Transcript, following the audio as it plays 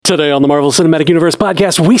Today on the Marvel Cinematic Universe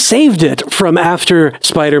podcast, we saved it from after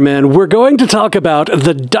Spider-Man. We're going to talk about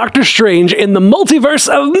the Doctor Strange in the Multiverse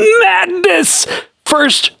of Madness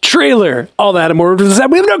first trailer. All that and more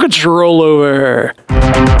that we have no control over.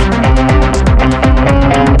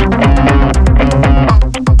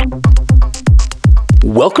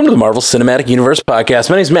 Welcome to the Marvel Cinematic Universe podcast.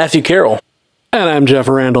 My name is Matthew Carroll. And I'm Jeff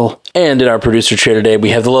Randall. And in our producer chair today, we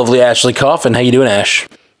have the lovely Ashley Coffin. How you doing, Ash?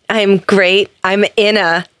 I'm great. I'm in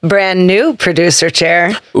a brand new producer chair.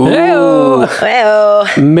 Ooh. Hey-o. Well,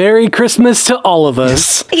 Merry Christmas to all of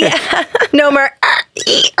us. yeah, no more.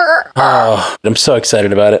 Oh, I'm so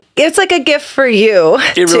excited about it. It's like a gift for you.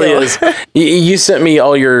 It really is. You sent me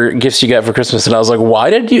all your gifts you got for Christmas, and I was like, why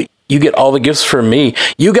did you get all the gifts for me?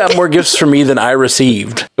 You got more gifts for me than I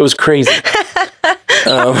received. It was crazy.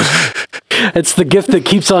 It's the gift that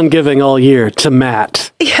keeps on giving all year to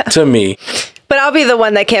Matt. Yeah. To me. But I'll be the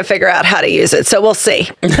one that can't figure out how to use it. So we'll see.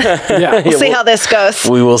 Yeah. We'll see how this goes.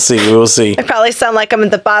 We will see. We will see. I probably sound like I'm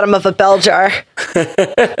at the bottom of a bell jar.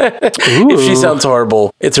 If she sounds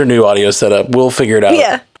horrible, it's her new audio setup. We'll figure it out.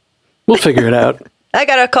 Yeah. We'll figure it out. I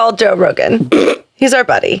got to call Joe Rogan. He's our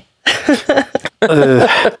buddy.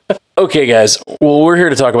 Okay, guys. Well, we're here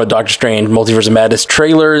to talk about Doctor Strange, Multiverse of Madness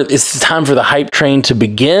trailer. It's time for the hype train to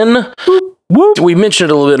begin. Woo. We mentioned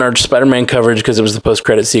it a little bit in our Spider-Man coverage because it was the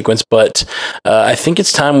post-credit sequence, but I think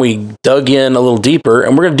it's time we dug in a little deeper,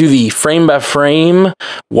 and we're going to do the frame-by-frame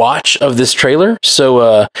watch of this trailer.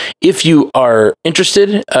 So if you are interested,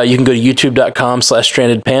 you can go to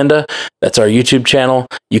youtube.com/strandedpanda. That's our YouTube channel.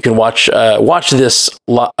 You can watch this,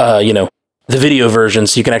 the video version,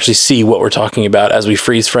 so you can actually see what we're talking about as we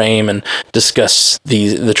freeze frame and discuss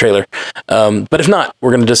the trailer. But if not,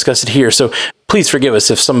 we're going to discuss it here. So please forgive us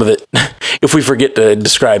if some of it, if we forget to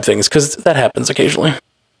describe things, because that happens occasionally.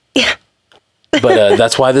 Yeah. But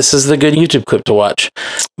that's why this is the good YouTube clip to watch.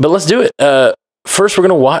 But let's do it. First, we're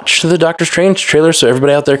going to watch the Doctor Strange trailer so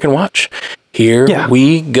everybody out there can watch. Here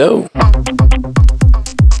we go.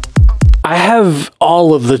 I have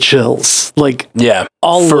all of the chills.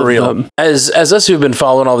 All for of real. them. As us who've been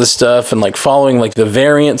following all this stuff and following the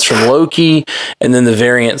variants from Loki and then the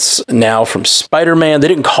variants now from Spider-Man. They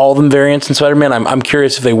didn't call them variants in Spider-Man. I'm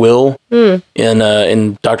curious if they will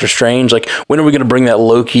in Doctor Strange. When are we going to bring that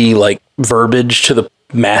Loki verbiage to the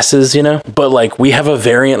masses, But we have a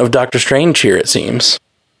variant of Doctor Strange here, it seems.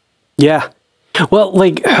 Yeah. Well,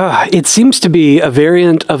 it seems to be a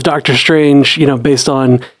variant of Doctor Strange, based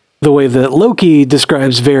on the way that Loki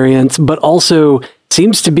describes variants, but also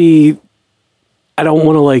seems to be, I don't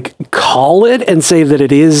want to call it and say that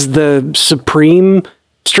it is the Supreme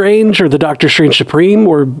Strange or the Doctor Strange Supreme,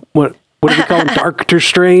 or what do we call him? Doctor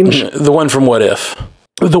Strange? The one from What If.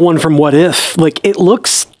 The one from What If. It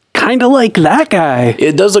looks kind of like that guy.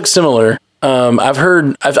 It does look similar.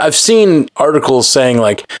 I've seen articles saying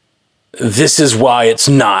this is why it's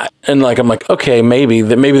not, and I'm okay, maybe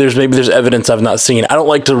there's evidence I've not seen. I don't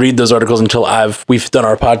like to read those articles until we've done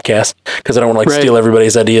our podcast because I don't want to steal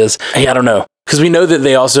everybody's ideas. Hey, I don't know, because we know that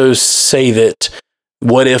they also say that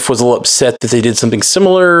What If was a little upset that they did something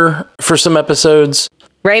similar for some episodes.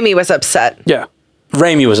 Raimi was upset. Yeah.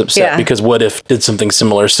 Raimi was upset because What If did something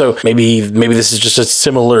similar. So maybe this is just a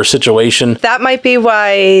similar situation. That might be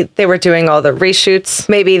why they were doing all the reshoots.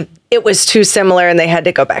 Maybe it was too similar and they had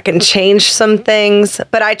to go back and change some things.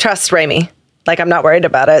 But I trust Raimi. I'm not worried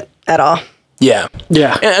about it at all. Yeah.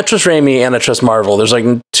 Yeah. And I trust Raimi and I trust Marvel. There's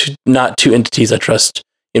not two entities I trust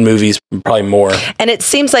in movies, probably more. And it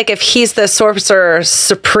seems like if he's the Sorcerer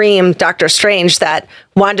Supreme Doctor Strange, that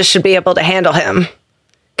Wanda should be able to handle him.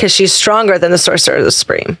 Because she's stronger than the Sorcerer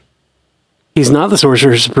Supreme. He's not the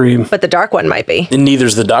Sorcerer Supreme. But the Dark One might be. And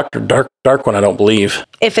neither's the Dark One, I don't believe.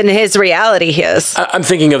 If in his reality he is. I'm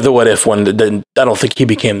thinking of the What If one. I don't think he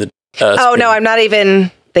became the... oh, no, I'm not even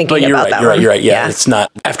thinking about that one. You're right. Yeah, it's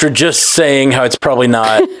not. After just saying how it's probably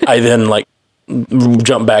not, I then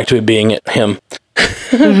jump back to it being him.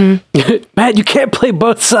 Mm-hmm. Matt, you can't play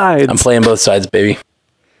both sides. I'm playing both sides, baby.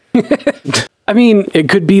 I mean, it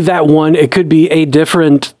could be that one. It could be a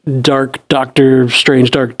different Doctor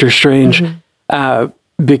Strange, because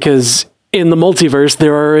in the multiverse,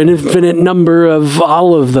 there are an infinite number of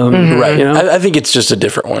all of them. Mm-hmm. Right. I think it's just a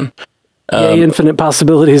different one. Infinite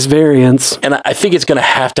possibilities variants. And I think it's going to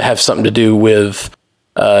have something to do with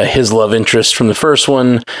his love interest from the first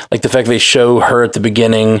one, the fact they show her at the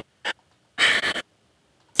beginning.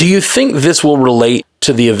 Do you think this will relate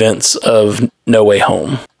to the events of No Way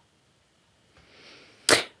Home?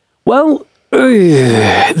 Well,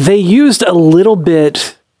 they used a little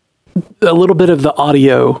bit of the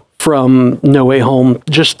audio from No Way Home,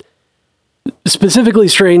 just specifically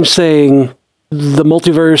Strange saying, the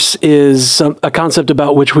multiverse is a concept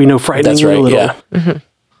about which we know frighteningly little. Yeah. Mm-hmm.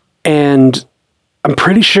 And I'm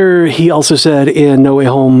pretty sure he also said in No Way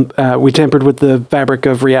Home, we tampered with the fabric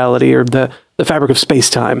of reality or the fabric of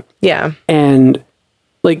space-time. Yeah. And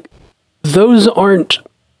like, those aren't,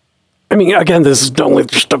 I mean, again, this is only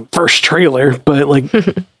just the first trailer, but like,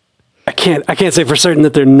 I can't say for certain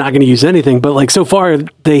that they're not going to use anything, but like so far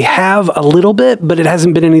they have a little bit, but it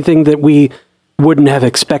hasn't been anything that we wouldn't have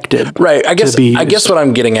expected. Right. I guess what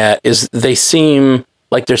I'm getting at is they seem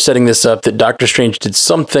like they're setting this up that Doctor Strange did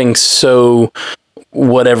something so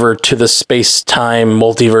whatever to the space-time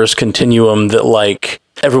multiverse continuum that like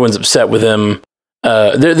everyone's upset with him.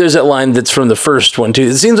 There's that line that's from the first one too.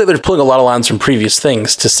 It seems like they're pulling a lot of lines from previous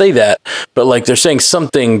things to say that, but like they're saying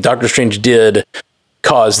something Doctor Strange did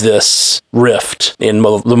cause this rift in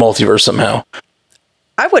the multiverse somehow.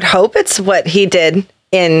 I would hope it's what he did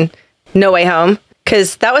in No Way Home,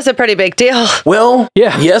 because that was a pretty big deal. Well,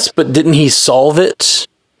 Yeah. yes, but didn't he solve it?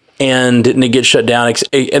 And didn't it get shut down?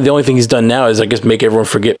 And the only thing he's done now is, I guess, make everyone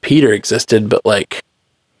forget Peter existed. But like,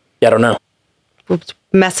 yeah, I don't know.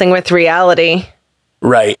 Messing with reality.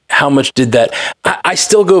 Right. How much did that? I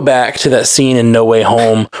still go back to that scene in No Way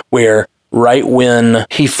Home where right when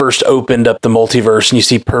he first opened up the multiverse and you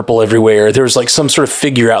see purple everywhere, there was like some sort of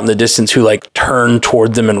figure out in the distance who like turned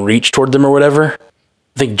toward them and reached toward them or whatever.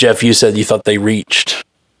 I think, Jeff, you said you thought they reached.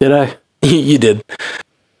 Did I? You did.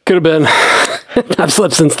 Could have been. I've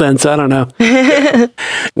slept since then, so I don't know.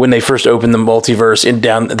 When they first opened the multiverse,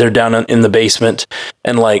 they're down in the basement,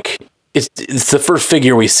 and like it's the first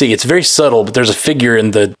figure we see. It's very subtle, but there's a figure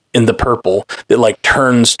in the purple that like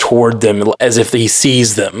turns toward them as if he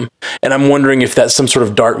sees them. And I'm wondering if that's some sort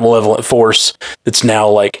of dark malevolent force that's now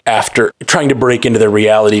like after trying to break into their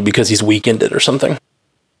reality because he's weakened it or something.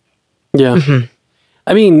 Yeah. Mm-hmm.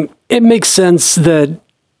 I mean, it makes sense that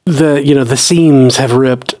the seams have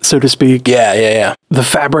ripped, so to speak. Yeah. The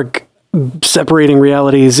fabric separating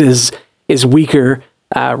realities is weaker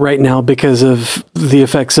right now because of the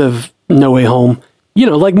effects of No Way Home. You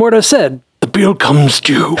know, like Mordo said, the bill comes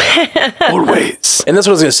due always. And that's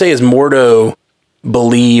what I was going to say is Mordo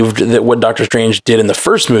believed that what Doctor Strange did in the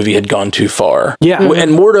first movie had gone too far. Yeah. Mm-hmm.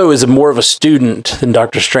 And Mordo is more of a student than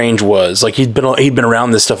Doctor Strange was. Like he'd been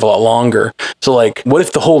around this stuff a lot longer. So like, what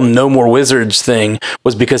if the whole no more wizards thing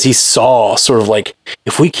was because he saw sort of like,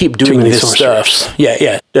 if we keep doing this stuff.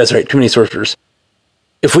 Yeah, that's right. Too many sorcerers.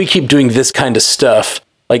 If we keep doing this kind of stuff,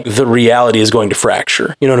 like the reality is going to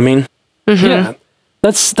fracture. You know what I mean? Mm-hmm. Yeah.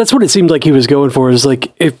 That's what it seemed like he was going for, is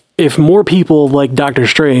like if more people like Doctor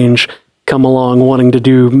Strange come along wanting to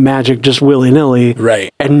do magic just willy-nilly,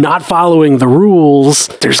 right, and not following the rules,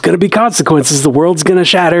 there's going to be consequences. The world's going to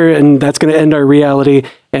shatter, and that's going to end our reality.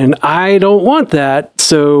 And I don't want that.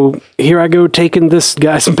 So here I go taking this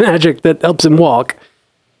guy's magic that helps him walk.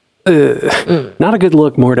 Not a good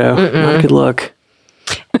look, Mordo. Not a good look.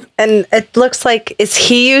 And it looks like, is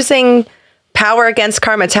he using power against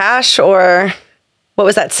Karmatash, or what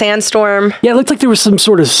was that, sandstorm? Yeah, it looked like there was some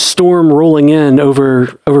sort of storm rolling in over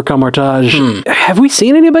Kamartaj. Have we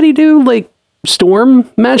seen anybody do like storm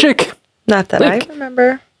magic? Not that Like- I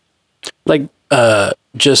remember. Like,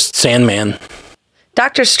 Just Sandman.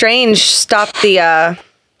 Doctor Strange stopped the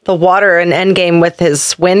water in Endgame with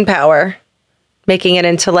his wind power, making it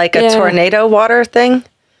into like a Yeah. tornado water thing.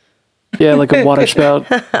 yeah, like a water spout.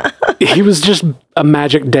 He was just a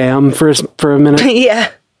magic dam for a minute. Yeah.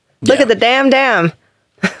 Look at the dam.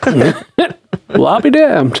 Well, I'll be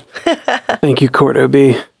damned. Thank you, Court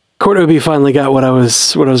OB. Court OB finally got what I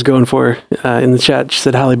was going for in the chat. She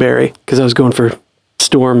said Halle Berry, because I was going for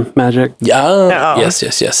storm magic. Yeah. Oh. Yes.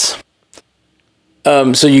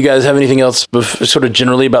 So you guys have anything else sort of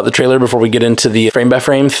generally about the trailer before we get into the frame by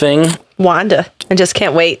frame thing? Wanda. I just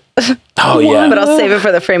can't wait. Oh, yeah. But I'll save it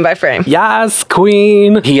for the frame by frame. Yes,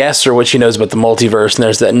 queen. He asks her what she knows about the multiverse, and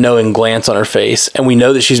there's that knowing glance on her face. And we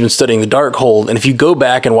know that she's been studying the Darkhold. And if you go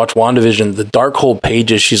back and watch WandaVision, the Darkhold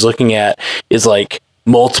pages she's looking at is like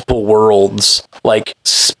multiple worlds, like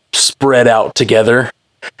spread out together.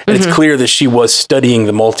 And it's clear that she was studying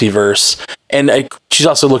the multiverse. And she's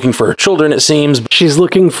also looking for her children, it seems. She's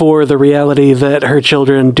looking for the reality that her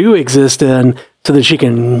children do exist in so that she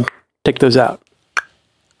can take those out.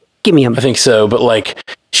 Give me them. I think so. But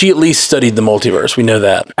like, she at least studied the multiverse. We know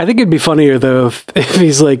that. I think it'd be funnier, though, if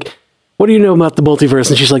he's like, what do you know about the multiverse?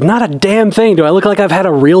 And she's like, not a damn thing. Do I look like I've had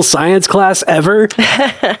a real science class ever?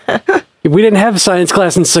 We didn't have science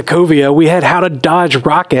class in Sokovia. We had how to dodge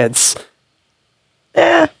rockets.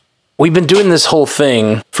 Yeah. we've been doing this whole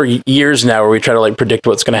thing for years now where we try to like predict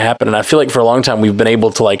what's going to happen. And I feel like for a long time, we've been able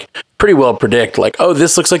to like pretty well predict like, oh,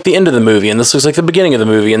 this looks like the end of the movie and this looks like the beginning of the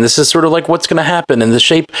movie. And this is sort of like what's going to happen and the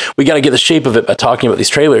shape. We got to get the shape of it by talking about these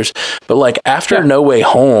trailers. But like after No Way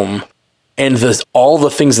Home and all the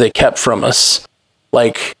things they kept from us,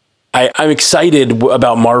 like I'm excited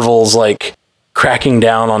about Marvel's like cracking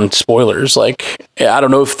down on spoilers. Like, I don't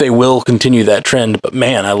know if they will continue that trend, but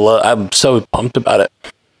man, I'm so pumped about it.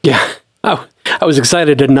 Yeah. Oh, I was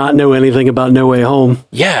excited to not know anything about No Way Home.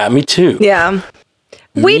 Yeah, me too. Yeah.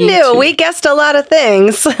 We knew. We guessed a lot of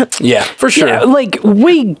things. Yeah, for sure. Yeah, like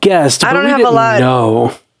we guessed. I don't have a lot.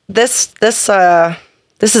 No. This is a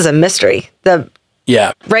mystery.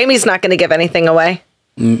 Raimi's not going to give anything away.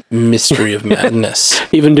 Mystery of Madness.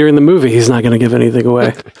 Even during the movie, he's not going to give anything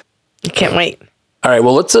away. I can't wait. All right,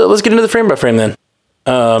 well, let's get into the frame by frame then.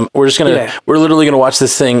 We're literally gonna watch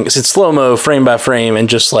this thing. It's slow-mo, frame by frame, and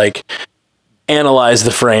just like analyze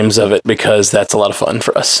the frames of it because that's a lot of fun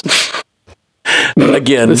for us.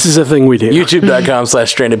 Again, this is a thing we do.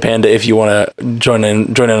 YouTube.com/strandedpanda if you want to join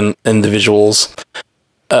in the visuals.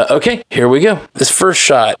 Okay, here we go. This first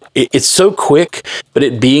shot, it's so quick, but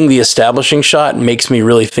it being the establishing shot makes me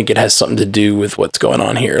really think it has something to do with what's going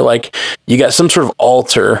on here. Like, you got some sort of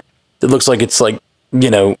altar that looks like it's like,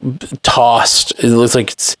 tossed. It looks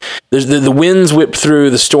like there's the winds whip through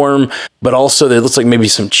the storm, but also there looks like maybe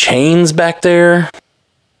some chains back there.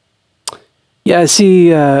 Yeah, I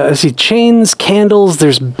see chains, candles,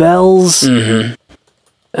 there's bells.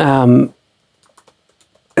 Mm-hmm.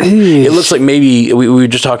 It looks like maybe we were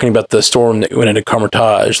just talking about the storm that went into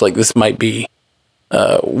Carmitage. Like this might be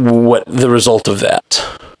what the result of that.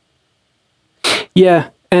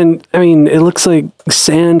 Yeah, and I mean, it looks like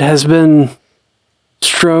sand has been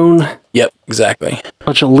strewn. Yep, exactly. A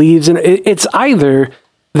bunch of leaves, and it's either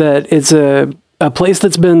that it's a place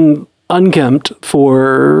that's been unkempt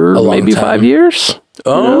for maybe 5 years.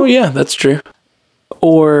 Oh, yeah, that's true.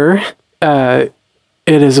 Or it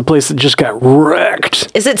is a place that just got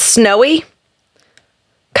wrecked. Is it snowy?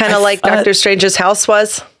 Kind of like Doctor Strange's house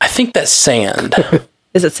was? I think that's sand.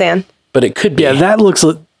 Is it sand? But it could be. Yeah, that looks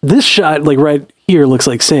like, this shot, like right here, looks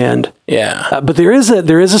like sand. Yeah. But there is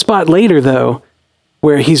a spot later, though,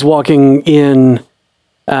 where he's walking in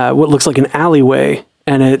what looks like an alleyway,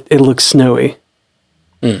 and it looks snowy.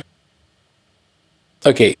 Mm.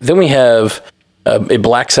 Okay, then we have, it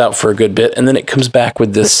blacks out for a good bit, and then it comes back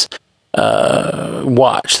with this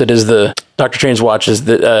watch that is the Dr. Strange's watch is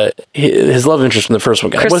his love interest from the first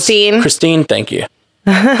one. Christine. Christine, thank you.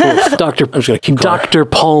 Dr. I'm just gonna keep Dr.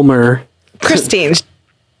 Palmer. Christine.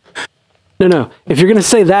 No. If you're gonna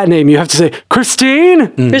say that name, you have to say Christine.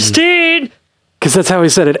 Mm-hmm. Christine. Because that's how he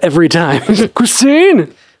said it every time.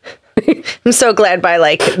 Christine. I'm so glad by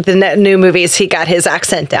like the new movies he got his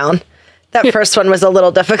accent down. That first one was a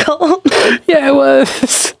little difficult. Yeah, it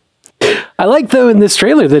was. I like though in this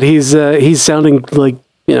trailer that he's sounding like,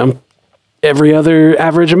 every other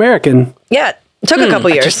average American. Yeah, it took a couple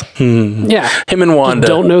years. Yeah, him and Wanda.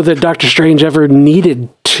 Don't know that Doctor Strange ever needed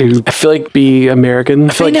to. I feel like be American.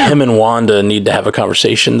 I feel like him and Wanda need to have a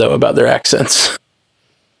conversation though about their accents.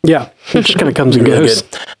 Yeah, it just kind of comes and goes.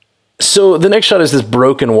 Good. So the next shot is this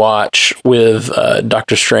broken watch with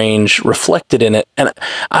Doctor Strange reflected in it, and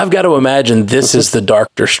I've got to imagine this is the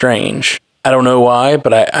Doctor Strange. I don't know why,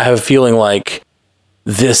 but I have a feeling like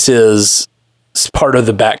this is part of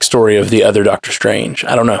the backstory of the other Doctor Strange.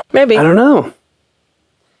 I don't know. Maybe. I don't know.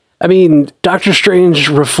 I mean, Doctor Strange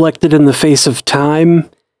reflected in the face of time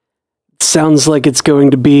sounds like it's going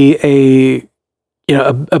to be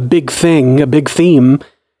a big thing, a big theme,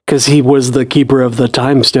 because he was the keeper of the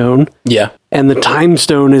time stone. Yeah. And the time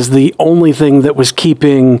stone is the only thing that was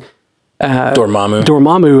keeping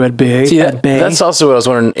Dormammu at bay. See, that's also what I was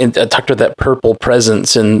wondering. I talked about that purple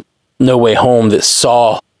presence in No Way Home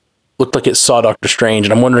that looked like it saw Doctor Strange,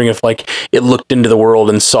 and I'm wondering if like it looked into the world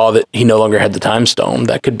and saw that he no longer had the time stone.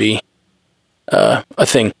 That could be a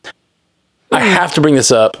thing. I have to bring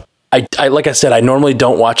this up. I like I said, I normally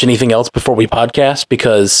don't watch anything else before we podcast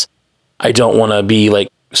because I don't want to be like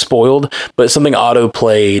spoiled, but something auto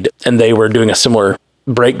played and they were doing a similar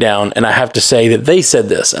breakdown, and I have to say that they said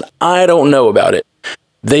this, and I don't know about it.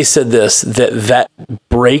 They said this, that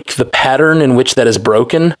break, the pattern in which that is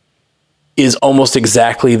broken is almost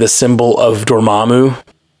exactly the symbol of Dormammu.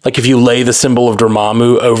 Like if you lay the symbol of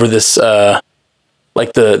Dormammu over this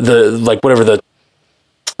like the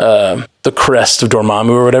crest of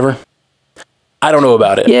Dormammu or whatever. I don't know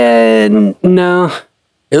about it. Yeah, no.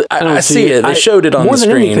 I see it. They showed it on the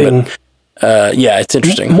screen, but yeah, it's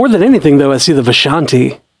interesting. More than anything, though, I see the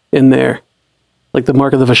Vishanti in there, like the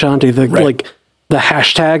mark of the Vishanti, like the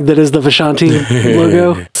hashtag that is the Vishanti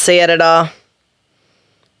logo. See it at all.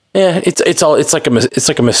 Yeah, it's like a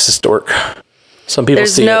Mrs. Stork. Some people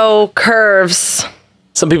There's see no curves.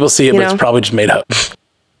 Some people see it, but it's probably just made up.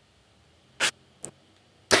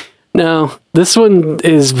 No, this one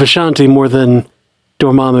is Vishanti more than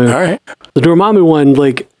Dormammu. All right. The Dormammu one,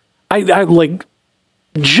 like, I like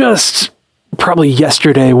just probably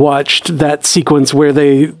yesterday watched that sequence where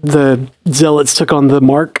the zealots took on the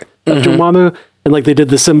mark of Dormammu and like they did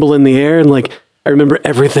the symbol in the air and like I remember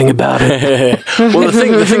everything about it. Well, the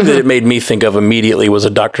thing that it made me think of immediately was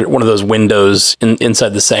one of those windows inside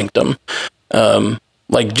the sanctum.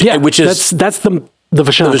 Which is that's the Vishanti. the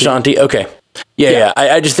Vishanti. Okay. Yeah.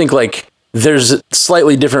 I just think like there's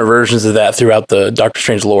slightly different versions of that throughout the Doctor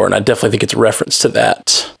Strange lore, and I definitely think it's a reference to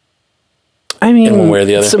that. I mean, in one way or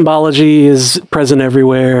the other. Symbology is present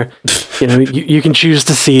everywhere. You can choose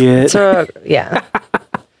to see it. So, yeah.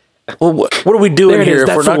 Well, what are we doing There it here is. if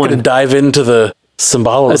That's we're the not going one. to dive into the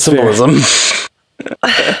symbolism?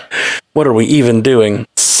 What are we even doing?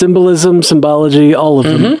 Symbolism, symbology, all of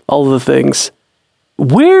them, all of the things.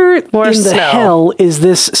 Where More in the snow. hell is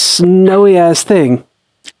this snowy ass thing?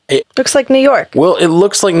 Looks like New York. Well, it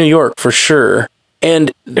looks like New York for sure.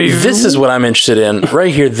 And this is what I'm interested in.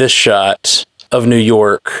 Right here, this shot of New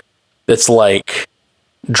York that's like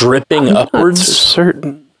dripping Not so upwards.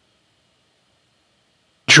 certain.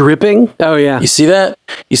 Dripping? Oh yeah. You see that?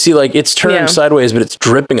 You see like it's turned Yeah. sideways, but it's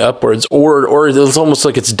dripping upwards, or it's almost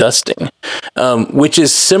like it's dusting, which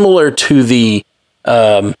is similar to the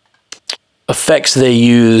effects they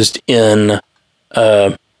used in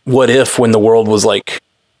What If when the world was like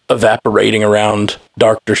evaporating around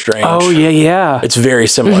Doctor Strange. Oh yeah. It's very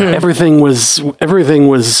similar. Everything was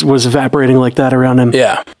evaporating like that around him.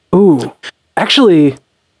 Yeah. Ooh. Actually,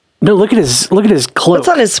 no, look at his cloak. What's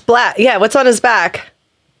on his what's on his back?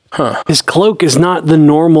 His cloak is not the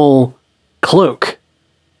normal cloak.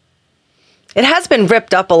 It has been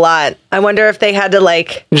ripped up a lot. I wonder if they had to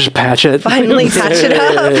like Just patch it. finally patch it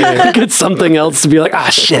up. Get something else to be like,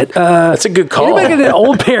 shit. That's a good call. Anybody get an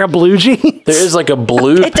old pair of blue jeans? There is like a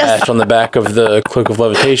blue It does- patch on the back of the Cloak of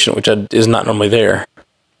Levitation, which is not normally there.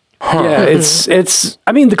 Yeah, it's.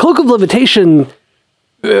 I mean, the cloak of levitation,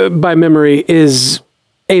 by memory, is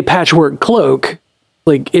a patchwork cloak.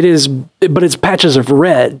 Like it is, but it's patches of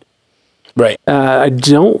red. Right. I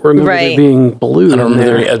don't remember there Right. being blue. I don't on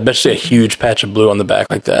remember there. especially a huge patch of blue on the back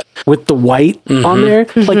like that. With the white on there.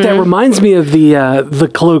 Like that reminds me of the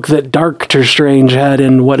cloak that Doctor Strange had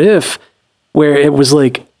in What If, where it was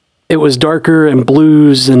like it was darker and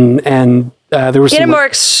blues and there was Get a some, more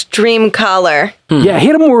extreme collar. yeah, he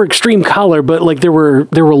had a more extreme color, but like there were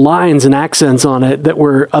lines and accents on it that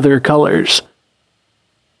were other colors.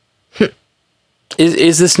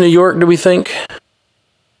 Is this New York, do we think?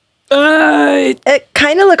 It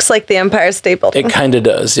kind of looks like the Empire State Building. It kind of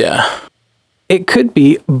does, yeah. It could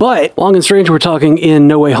be, but Long and Strange, we're talking in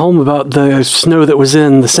No Way Home about the snow that was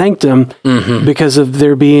in the Sanctum because of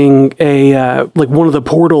there being a like one of the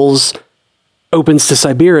portals opens to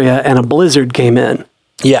Siberia and a blizzard came in.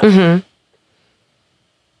 Yeah.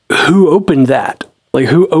 Who opened that? Like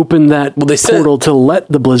who opened that they said- portal to let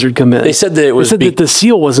the blizzard come in? They said that it was They said that the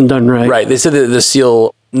seal wasn't done right. right. They said that the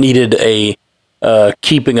seal needed a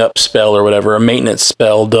keeping up spell or whatever, a maintenance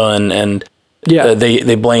spell done, and Yeah.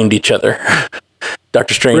 they blamed each other.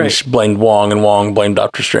 Doctor Strange blamed Wong, and Wong blamed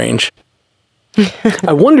Doctor Strange.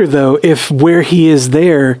 I wonder though if where he is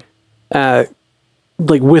there,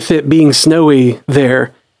 like with it being snowy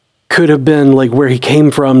there, could have been like where he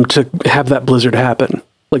came from to have that blizzard happen.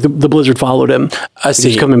 Like the blizzard followed him. I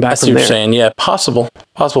see. He's coming back I see from what you're there. saying. Yeah, possible.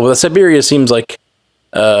 But Siberia seems like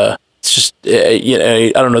it's just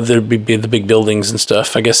I don't know. There'd be the big buildings and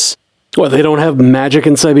stuff. I guess. What, they don't have magic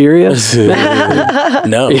in Siberia?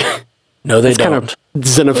 No, they It's kind don't. of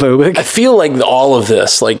xenophobic. I feel like all of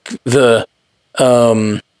this, like the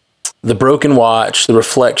broken watch, the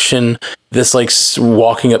reflection, this like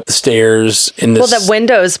walking up the stairs in this. Well, the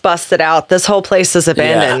window's busted out. This whole place is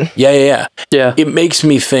abandoned. Yeah. Yeah. It makes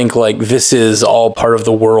me think like this is all part of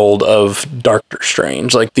the world of Doctor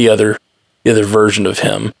Strange, like the other version of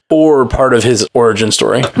him, or part of his origin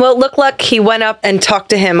story. Well, it looked like he went up and talked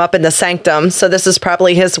to him up in the sanctum. So this is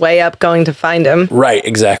probably his way up going to find him. Right,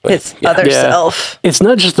 exactly. His other Yeah. self. It's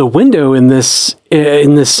not just the window in this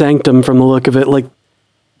sanctum from the look of it. Like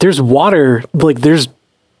there's water, like there's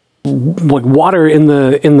like water in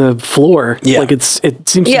the floor. Yeah. Like it seems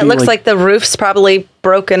to Yeah, be it looks like the roof's probably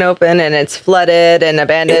broken open and it's flooded and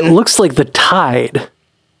abandoned. it looks like the tide.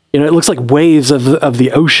 You know, it looks like waves of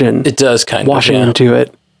the ocean It does kind washing of into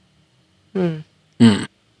it.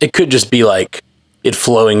 It could just be like it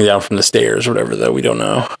flowing down from the stairs or whatever, though. We don't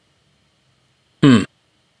know.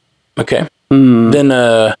 Okay.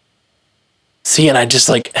 Then, see, and I just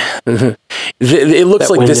like, it looks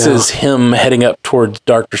like this is him heading up towards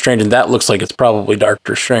Doctor Strange, and that looks like it's probably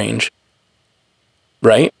Doctor Strange.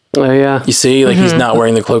 Right? Oh, yeah. You see, like, he's not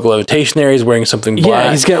wearing the cloak of levitation there. He's wearing something black.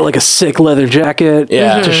 Yeah, he's got like a sick leather jacket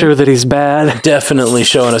to show that he's bad. Definitely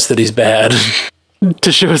showing us that he's bad.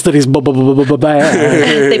 To show us that he's bad.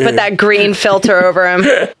 They put that green filter over him.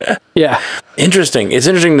 Yeah. Interesting. It's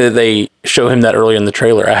interesting that they show him that early in the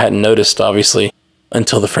trailer. I hadn't noticed, obviously,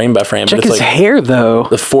 until the frame by frame. Check but it's his like hair, though.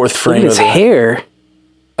 the fourth frame Look at his of hair.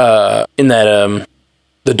 in that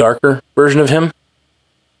the darker version of him.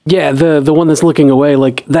 Yeah, the one that's looking away,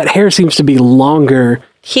 like that hair seems to be longer.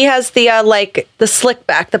 He has the like the slick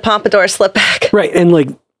back, the pompadour slip back. Right, and like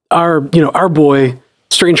our boy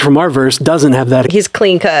Strange from our verse doesn't have that. He's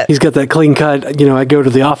clean cut. He's got that clean cut, I go to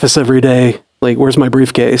the office every day, like where's my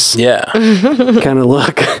briefcase? Yeah. Kind of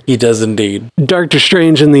look. He does indeed. Doctor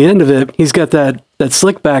Strange in the end of it, he's got that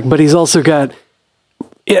slick back, but he's also got,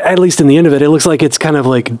 at least in the end of it, it looks like it's kind of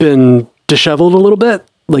like been disheveled a little bit,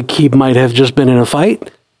 like he might have just been in a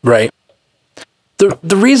fight. Right.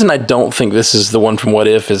 The reason I don't think this is the one from What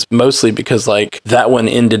If is mostly because, like, that one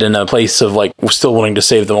ended in a place of, like, still wanting to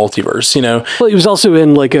save the multiverse, Well, he was also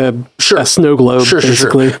in, like, a snow globe,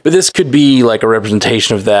 basically. Sure. But this could be, like, a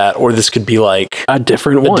representation of that, or this could be, like... A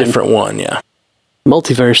different one, yeah.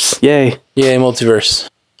 Multiverse, yay. Yay, multiverse.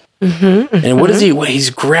 And what is he...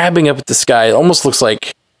 He's grabbing up at the sky. It almost looks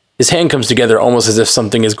like his hand comes together almost as if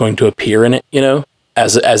something is going to appear in it,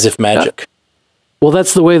 As if magic. Well,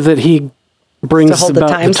 that's the way that he brings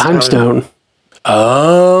about the time stone.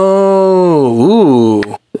 Oh, ooh.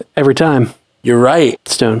 Every time. You're right.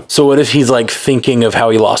 Stone. So what if he's like thinking of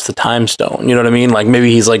how he lost the time stone? You know what I mean? Like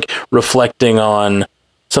maybe he's like reflecting on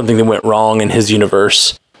something that went wrong in his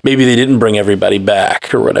universe. Maybe they didn't bring everybody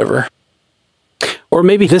back or whatever. Or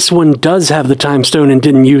maybe this one does have the time stone and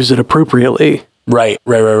didn't use it appropriately. Right.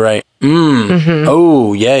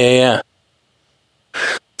 Oh, yeah.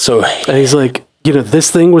 So and he's like, this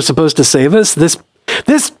thing was supposed to save us? This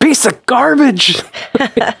piece of garbage!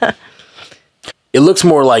 It looks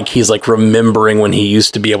more like he's like remembering when he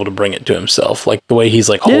used to be able to bring it to himself. Like the way he's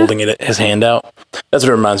like holding it, his hand out. That's what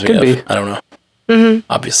it reminds me of. I don't know.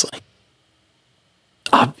 Obviously.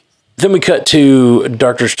 Then we cut to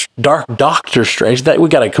Doctor Strange. That we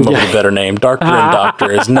got to come up with a better name. Doctor and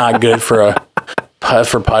Doctor is not good for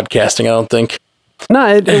podcasting, I don't think. No,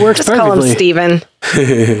 it works Just perfectly. Call him Steven.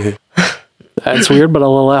 That's weird, but I'll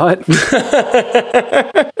allow it.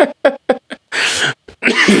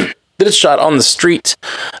 Then it's shot on the street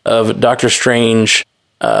of Doctor Strange,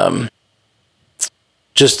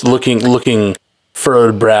 just looking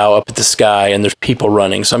furrowed brow up at the sky, and there's people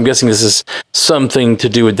running. So I'm guessing this is something to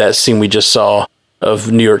do with that scene we just saw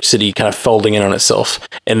of New York City kind of folding in on itself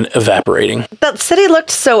and evaporating. That city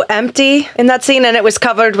looked so empty in that scene, and it was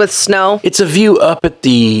covered with snow. It's a view up at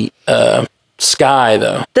the sky,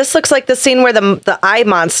 though. This looks like the scene where the eye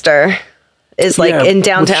monster is like in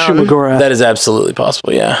downtown. That is absolutely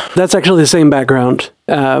possible, yeah. That's actually the same background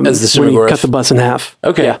as the Shimagora. When you cut the bus in half.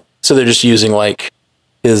 Okay. Yeah. So they're just using like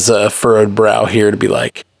his furrowed brow here to be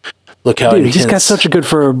like, look how intense. He's got such a good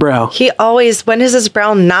furrowed brow. When is his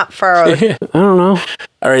brow not furrowed? I don't know.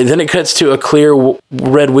 All right, then it cuts to a clear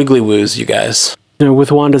red wiggly woos, you guys.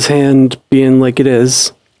 With Wanda's hand being like it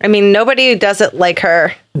is. I mean, nobody does it like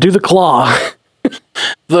her. Do the claw.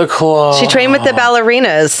 The claw. She trained with the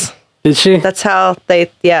ballerinas. Did she? That's how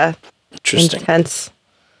Interesting. Intense.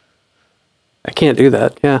 I can't do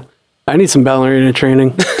that. Yeah. I need some ballerina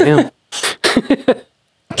training. Damn.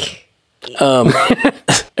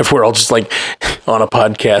 If we're all just like on a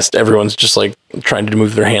podcast, everyone's just like trying to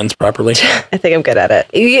move their hands properly. I think I'm good at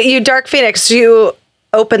it. You Dark Phoenix, you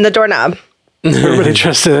open the doorknob. Everybody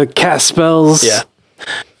tries to cast spells. Yeah.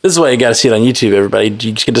 This is why you got to see it on YouTube, everybody.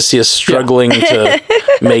 You get to see us struggling to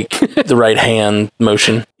make the right hand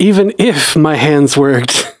motion. Even if my hands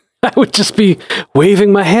worked, I would just be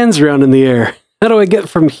waving my hands around in the air. How do I get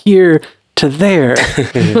from here to there?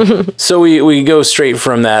 So we go straight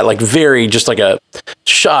from that, like very just like a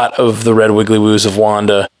shot of the red wiggly woos of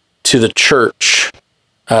Wanda to the church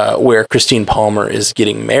where Christine Palmer is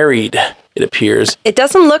getting married, it appears. It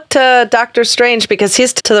doesn't look to Doctor Strange because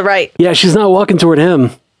he's to the right. Yeah, she's not walking toward him.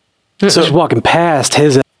 So she's walking past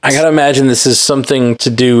his. I gotta imagine this is something to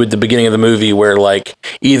do with the beginning of the movie where like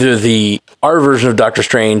either our version of Doctor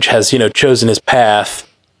Strange has, chosen his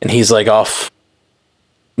path and he's like off,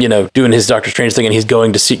 doing his Doctor Strange thing and he's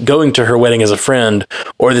going to her wedding as a friend,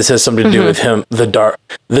 or this has something to do with him, the dark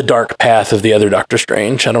path of the other Doctor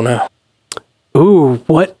Strange. I don't know. ooh,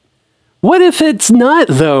 what if it's not,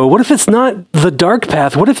 though? What if it's not the dark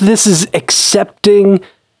path? What if this is accepting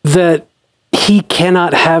that he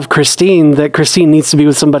cannot have Christine, that Christine needs to be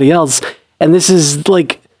with somebody else? And this is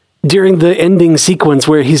like during the ending sequence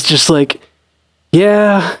where he's just like,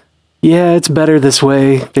 yeah, it's better this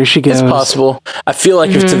way. There she goes. It's possible. I feel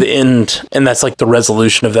like if to the end, and that's like the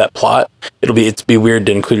resolution of that plot, it'd be weird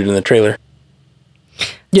to include it in the trailer.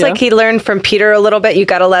 It's like he learned from Peter a little bit. You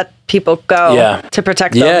got to let people go to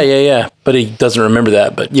protect them. Yeah. But he doesn't remember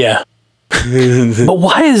that. But yeah. But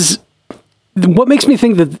what makes me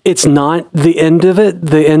think that it's not the end of it,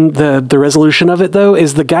 the resolution of it, though,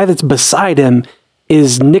 is the guy that's beside him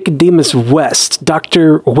is Nicodemus West,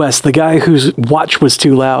 Dr. West, the guy whose watch was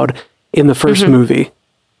too loud in the first movie.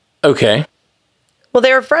 Okay. Well,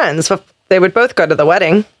 they were friends. But they would both go to the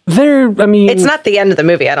wedding. It's not the end of the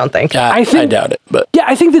movie, I don't think. I doubt it, but yeah,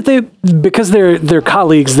 I think that because they're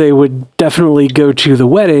colleagues, they would definitely go to the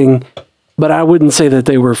wedding, but I wouldn't say that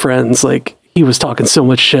they were friends. Like, he was talking so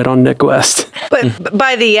much shit on Nick West. But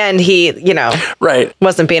by the end, he, right,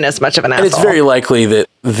 wasn't being as much of an asshole. And it's very likely that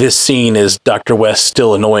this scene is Dr. West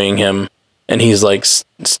still annoying him, and he's like,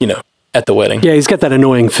 at the wedding. Yeah, he's got that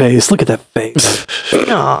annoying face. Look at that face.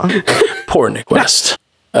 Aw. Poor Nick West.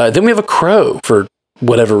 Then we have a crow for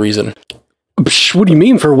whatever reason. What do you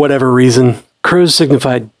mean for whatever reason? Crows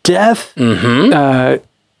signified death.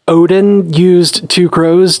 Odin used two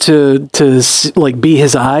crows to like be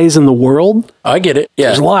his eyes in the world. I get it. Yeah,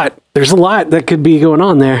 There's a lot that could be going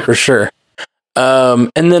on there for sure.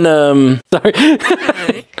 And then sorry,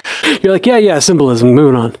 you're like yeah, symbolism.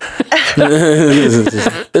 Moving on.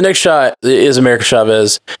 The next shot is America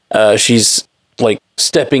Chavez. She's like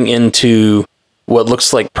stepping into what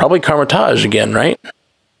looks like probably Carmitage again, right?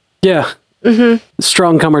 Yeah.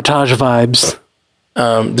 Strong Carmitage vibes.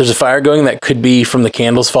 There's a fire going that could be from the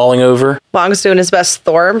candles falling over. Wong's doing his best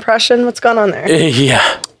Thor impression. What's going on there?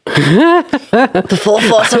 Yeah. The full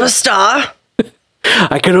force of a star.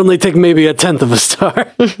 I could only take maybe a tenth of a star.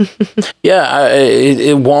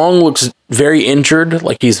 Yeah. Wong looks very injured,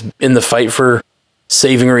 like he's in the fight for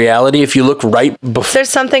saving reality. If you look right before, there's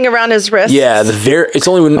something around his wrist. Yeah, it's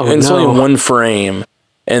only in one frame,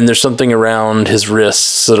 and there's something around his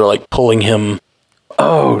wrists that are like pulling him.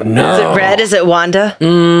 Oh no! Is it red? Is it Wanda?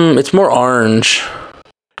 It's more orange.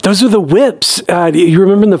 Those are the whips. You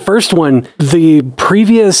remember in the first one, the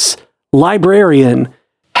previous librarian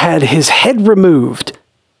had his head removed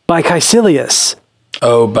by Caecilius.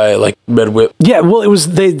 Oh, by like red whip. Yeah, well, it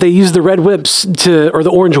was they used the red whips or the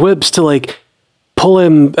orange whips to like pull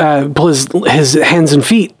his hands and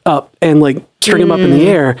feet up and like string him up in the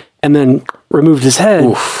air, and then removed his head.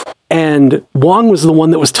 Oof. And Wong was the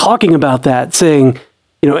one that was talking about that, saying,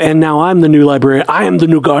 and now I'm the new librarian. I am the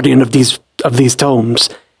new guardian of these tomes.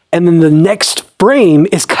 And then the next frame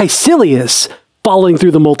is Caecilius falling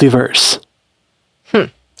through the multiverse.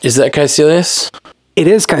 Is that Caecilius? It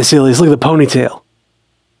is Caecilius. Look at the ponytail.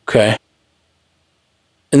 Okay.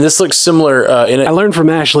 And this looks similar. I learned from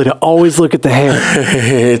Ashley to always look at the hair.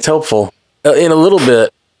 It's helpful. In a little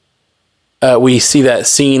bit, we see that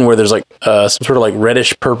scene where there's like some sort of like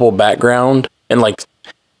reddish purple background, and like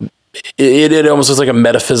it almost looks like a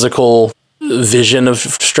metaphysical vision of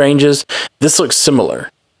Strange's. This looks similar.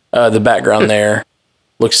 The background there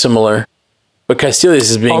looks similar, but Caecilius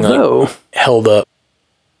is being held up.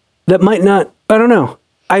 That might not. I don't know.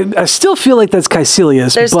 I still feel like that's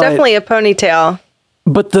Caecilius. There's definitely a ponytail.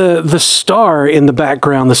 But the star in the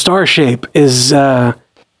background, the star shape, is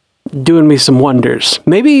doing me some wonders.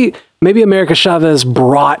 Maybe America Chavez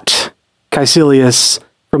brought Caecilius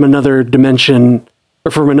from another dimension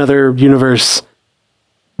or from another universe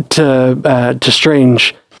to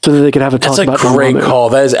Strange so that they could have a talk about it. That's a great call.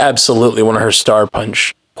 That is absolutely one of her Star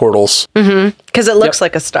Punch portals. Because it looks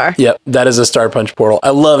like a star. Yep, that is a Star Punch portal. I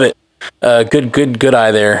love it. Good eye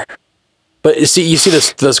there. But you see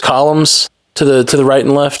those columns to the right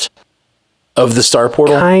and left of the star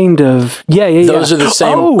portal? Kind of. Yeah. Those are the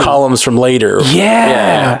same columns from later.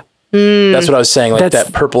 Yeah. That's what I was saying, like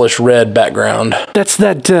that purplish red background. That's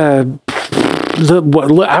that I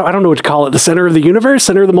don't know what to call it. The center of the universe,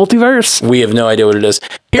 center of the multiverse. We have no idea what it is.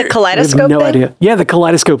 The kaleidoscope no thing? idea. Yeah, the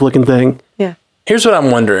kaleidoscope looking thing. Yeah. Here's what I'm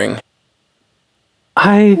wondering.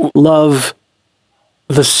 I love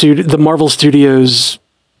the Marvel Studios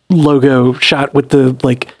logo shot with the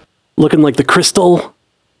looking like the crystal.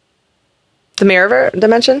 The mirror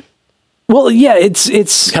dimension? Well, yeah,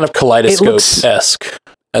 it's kind of kaleidoscope-esque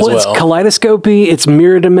as well. It's kaleidoscopy, it's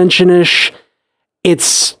mirror dimension-ish.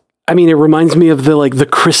 It reminds me of the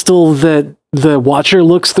crystal that the Watcher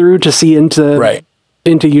looks through to see into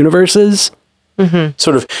universes.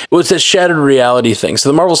 sort of, well, it's that shattered reality thing. So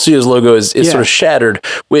the Marvel Studios logo is sort of shattered,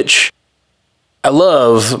 which I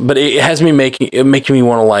love, but it has me making me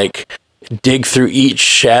want to like dig through each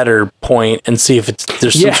shatter point and see if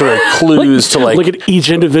there's some sort of clues to like look at each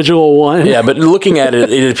individual one. Yeah, but looking at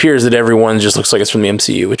it, it appears that everyone just looks like it's from the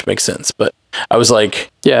MCU, which makes sense. But I was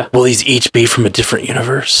like, will these each be from a different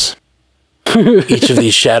universe? Each of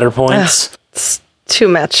these shatter points? It's too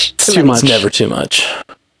much. Too much. It's never too much.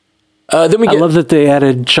 Then we I love that they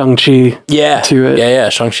added Shang-Chi to it. Yeah,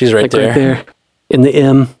 Shang-Chi's right there. Right there in the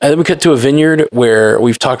M. And then we cut to a vineyard where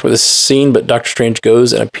we've talked about this scene, but Doctor Strange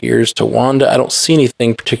goes and appears to Wanda. I don't see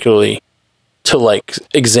anything particularly to like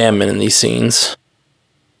examine in these scenes.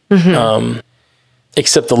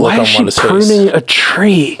 Except the look on Wanda's face. Why is she pruning a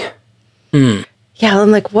tree? Yeah,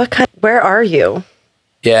 I'm like, where are you?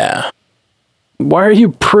 Yeah. Why are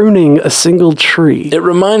you pruning a single tree? It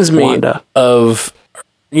reminds me Wanda. of,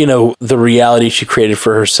 the reality she created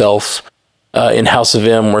for herself in House of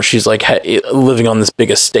M, where she's like living on this big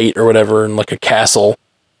estate or whatever, in like a castle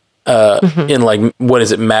in like, what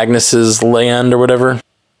is it, Magnus's land or whatever?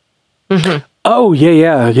 Oh,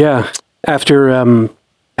 yeah. After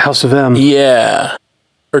House of M. Yeah.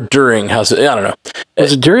 Or during House of I don't know.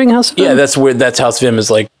 Was it during House of M? Yeah, that's House of M is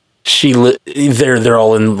like, they're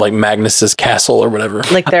all in like Magnus's castle or whatever.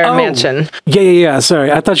 Like their mansion. Yeah.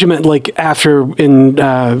 Sorry, I thought you meant like after in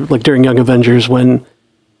like during Young Avengers when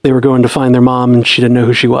they were going to find their mom and she didn't know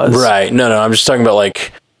who she was. Right. No, I'm just talking about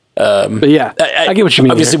like. But yeah, I get what you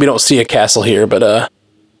mean. Obviously, we don't see a castle here, but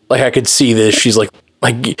like I could see that she's like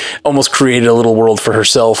almost created a little world for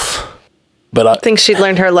herself. But I think she'd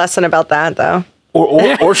learned her lesson about that though.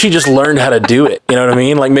 Or she just learned how to do it. You know what I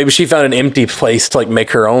mean? Like maybe she found an empty place to like make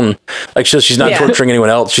her own. Like she's not torturing anyone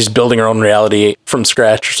else. She's building her own reality from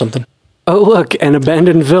scratch or something. Oh, look, an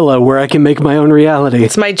abandoned villa where I can make my own reality.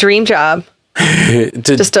 It's my dream job.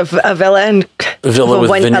 Just a villa and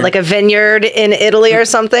like a vineyard in Italy or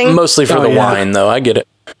something. Mostly for the wine, though. I get it.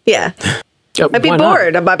 Yeah. I'd be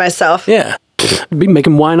bored by myself. Yeah. I'd be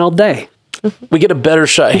making wine all day. We get a better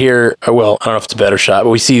shot here. Well, I don't know if it's a better shot, but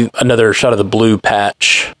we see another shot of the blue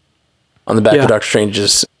patch on the back of Doctor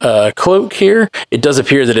Strange's cloak here. It does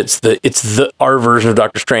appear that it's our version of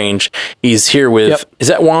Doctor Strange. He's here with is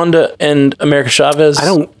that Wanda and America Chavez?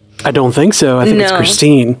 I don't think so. I think it's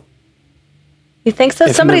Christine. You think so?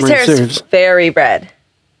 Somebody's hair is very red.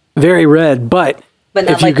 Very red, but not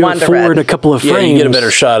if like you go Wanda forward red. a couple of frames, you get a better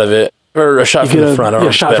shot of it, or a shot from the front.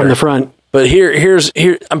 A shot from the front. But here,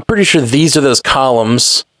 I'm pretty sure these are those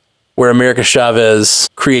columns where America Chavez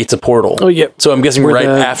creates a portal. Oh, yeah. So I'm guessing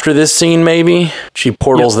after this scene, maybe she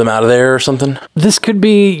portals them out of there or something. This could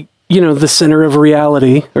be, the center of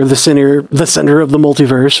reality or the center of the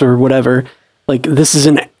multiverse or whatever. Like this is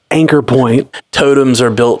an anchor point. Totems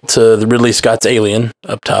are built to the Ridley Scott's Alien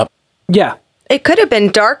up top. Yeah. It could have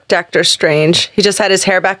been dark Doctor Strange. He just had his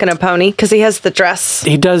hair back in a pony because he has the dress.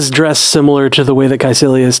 He does dress similar to the way that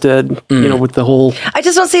Caecilius did, with the whole... I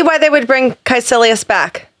just don't see why they would bring Caecilius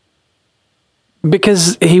back.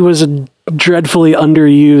 Because he was a dreadfully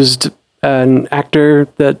underused actor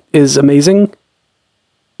that is amazing.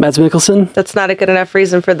 Mads Mikkelsen. That's not a good enough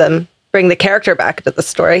reason for them bring the character back to the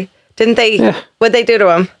story. Didn't they... What'd they do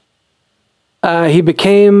to him? He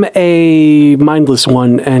became a mindless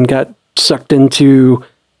one and got sucked into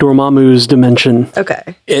Dormammu's dimension.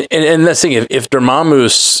 Okay. And that's the thing, if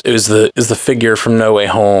Dormammu is the figure from No Way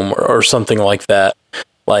Home or something like that,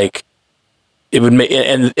 like it would make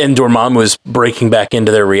and Dormammu is breaking back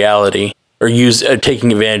into their reality or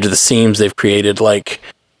taking advantage of the seams they've created, like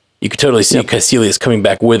you could totally see Caecilius coming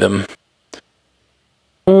back with him.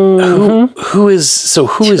 Who is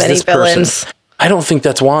this villains. person? I don't think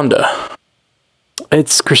that's Wanda.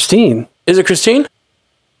 It's Christine. Is it Christine?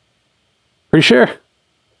 Pretty sure.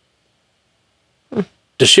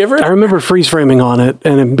 Does she ever? I remember freeze framing on it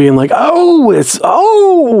and it being like, oh.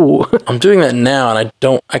 I'm doing that now and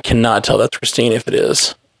I cannot tell that's Christine if it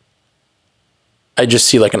is. I just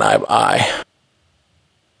see like an eye.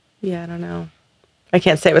 Yeah, I don't know. I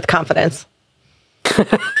can't say it with confidence.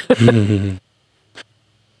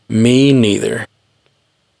 Me neither.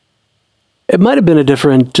 It might have been a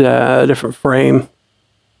different frame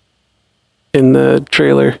in the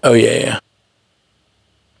trailer. Oh yeah.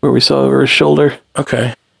 Where we saw over his shoulder.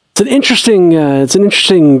 Okay. It's an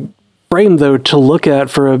interesting frame though to look at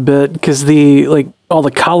for a bit because all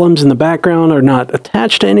the columns in the background are not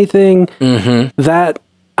attached to anything. Mm-hmm. That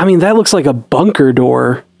looks like a bunker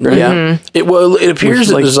door. Right? Yeah. It appears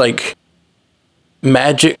that there's like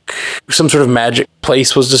magic, some sort of magic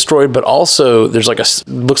place was destroyed, but also there's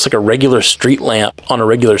looks like a regular street lamp on a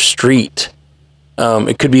regular street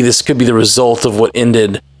It could be this could be the result of what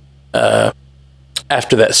ended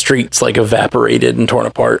after that street's like evaporated and torn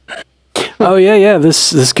apart. Oh yeah.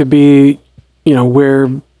 This could be, where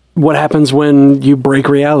what happens when you break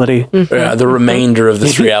reality. Yeah, the remainder of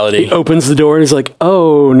this reality. He opens the door and he's like,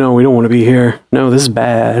 "Oh no, we don't want to be here. No, this is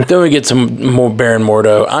bad." Then we get some more Baron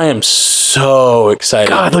Mordo. I am so excited.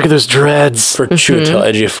 God, look at those dreads. For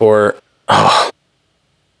Chiwetel Ejiofor. Oh,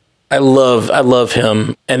 I love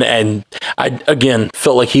him, and I again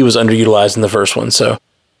felt like he was underutilized in the first one. So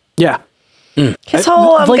yeah, his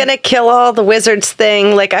whole "I'm gonna kill all the wizards"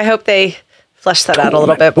 thing. Like, I hope they flesh that out a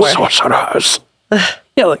little bit more.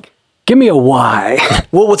 Yeah, like, give me a why.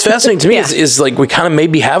 Well, what's fascinating to me is like we kind of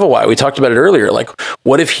maybe have a why. We talked about it earlier. Like,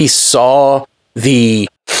 what if he saw the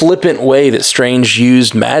flippant way that Strange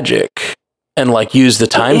used magic and like used the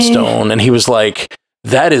time stone, and he was like,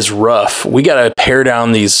 that is rough. We got to pare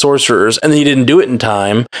down these sorcerers. And then he didn't do it in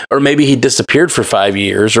time. Or maybe he disappeared for 5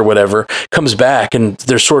 years or whatever, comes back and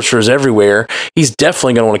there's sorcerers everywhere. He's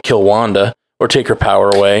definitely going to want to kill Wanda or take her power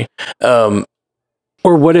away.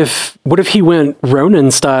 Or what if he went Ronin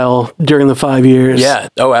style during the 5 years? Yeah.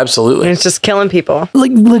 Oh, absolutely. And it's just killing people.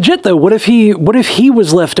 Like, legit though, what if he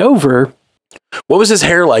was left over? What was his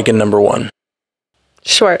hair like in number 1?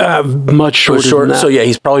 Short. Much shorter than that. So yeah,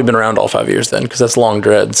 he's probably been around all 5 years then, because that's long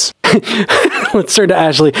dreads. Let's turn to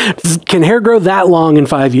Ashley. Can hair grow that long in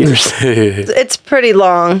 5 years? It's pretty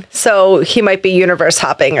long, so he might be universe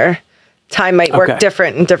hopping, or time might work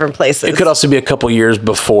different in different places. It could also be a couple years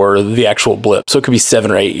before the actual blip, so it could be 7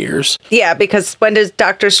 or 8 years. Yeah, because when does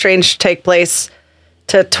Doctor Strange take place?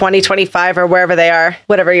 To 2025 or wherever they are,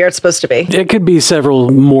 whatever year it's supposed to be. It could be several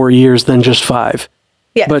more years than just 5.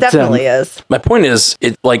 Yeah, but, it definitely is. My point is,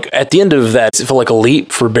 it like at the end of that, it felt like a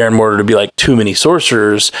leap for Baron Mordo to be like too many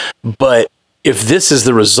sorcerers. But if this is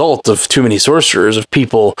the result of too many sorcerers, of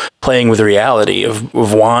people playing with reality, of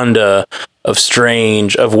Wanda, of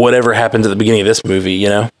Strange, of whatever happened at the beginning of this movie,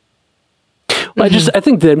 Well, I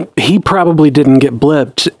think that he probably didn't get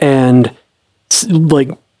blipped and like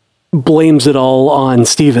blames it all on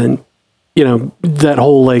Steven. That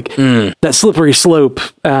whole that slippery slope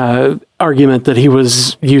argument that he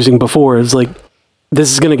was using before is like,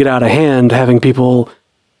 this is going to get out of hand, having people,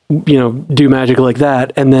 do magic like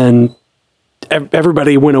that. And then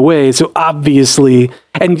everybody went away. So obviously,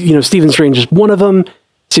 and, Stephen Strange is one of them.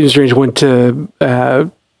 Stephen Strange went to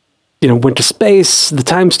space. The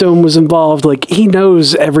time stone was involved. Like, he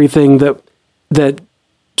knows everything that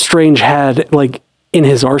Strange had like in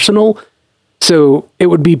his arsenal. So it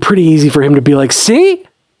would be pretty easy for him to be like, see,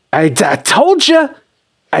 I told you,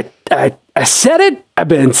 I said it. I've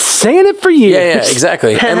been saying it for years. Yeah,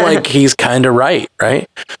 exactly. And like, he's kind of right?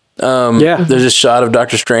 There's a shot of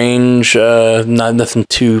Doctor Strange, nothing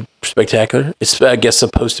too spectacular. It's, I guess,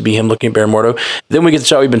 supposed to be him looking at Baron Mordo. Then we get the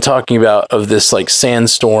shot we've been talking about of this like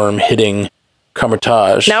sandstorm hitting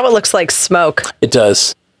Kamar-Taj. Now it looks like smoke. It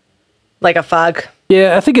does. Like a fog.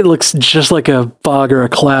 Yeah, I think it looks just like a fog or a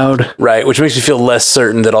cloud. Right, which makes me feel less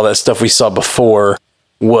certain that all that stuff we saw before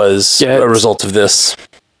was a result of this.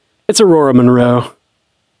 It's Aurora Monroe.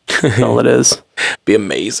 That's all it is. Be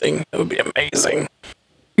amazing. That would be amazing.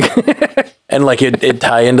 And like it'd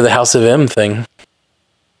tie into the House of M thing.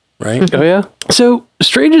 Right? Oh yeah. So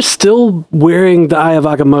Strange is still wearing the Eye of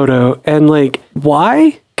Agamotto, and like,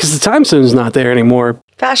 why? Because the time stone's not there anymore.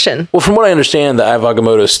 Fashion. Well, from what I understand, the Eye of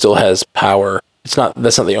Agamotto still has power. That's not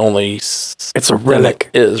the only. It's a relic.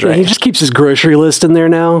 It is, right? Yeah, he just keeps his grocery list in there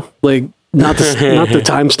now. Like, not the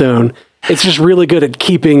time stone. It's just really good at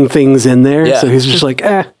keeping things in there. Yeah. So he's just like,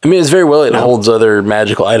 eh. I mean, it's very well it holds other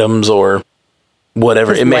magical items or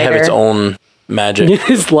whatever. It may have its own magic.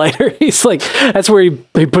 His lighter. He's like, that's where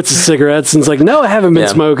he puts his cigarettes and it's like, no, I haven't been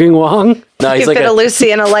smoking, Wong. No, he's like a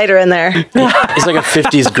Lucy and a lighter in there. He's like a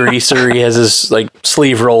 50s greaser. He has his like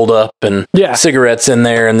sleeve rolled up and cigarettes in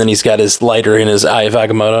there, and then he's got his lighter in his Eye of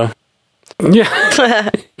Agamotto. Yeah,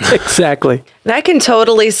 exactly. And I can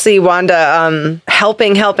totally see Wanda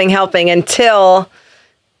helping until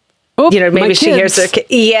maybe she hears her.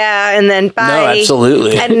 Yeah, and then bye. No,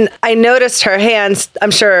 absolutely. And I noticed her hands.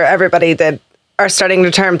 I'm sure everybody did. Are starting to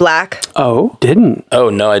turn black. Oh, didn't? Oh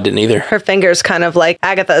no, I didn't either. Her fingers kind of like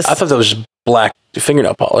Agatha's. I thought that was black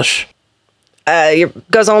fingernail polish.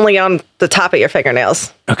 Goes only on the top of your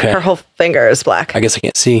fingernails. Okay. Her whole finger is black. I guess I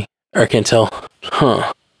can't see or I can't tell.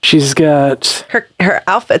 Huh. She's got her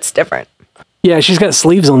outfit's different. Yeah, she's got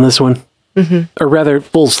sleeves on this one, or rather,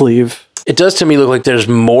 full sleeve. It does to me look like there's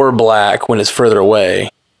more black when it's further away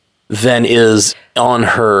than is on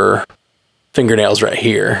her fingernails right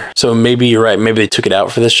here. So maybe you're right. Maybe they took it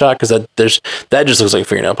out for this shot because that just looks like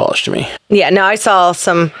fingernail polish to me. Yeah, no, I saw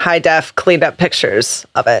some high def cleaned up pictures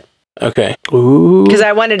of it. Okay. Ooh. Because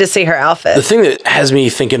I wanted to see her outfit. The thing that has me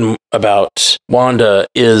thinking about Wanda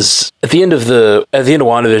is at the end of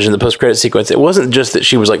WandaVision, the post-credit sequence, it wasn't just that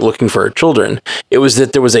she was like looking for her children. It was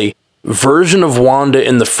that there was a version of Wanda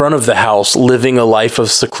in the front of the house living a life of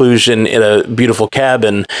seclusion in a beautiful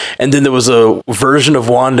cabin. And then there was a version of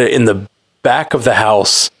Wanda in the back of the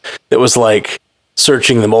house that was like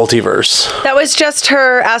searching the multiverse. That was just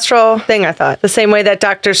her astral thing, I thought. The same way that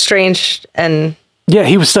Doctor Strange and... Yeah,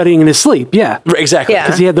 he was studying in his sleep. Yeah. Exactly. Yeah.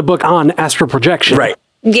 Because he had the book on astral projection. Right.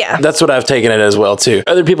 Yeah. That's what I've taken it as well, too.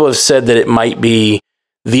 Other people have said that it might be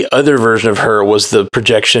the other version of her was the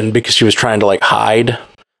projection because she was trying to like hide.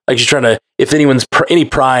 Like she's trying to, if anyone's any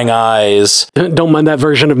prying eyes. Don't mind that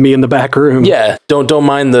version of me in the back room. Yeah. Don't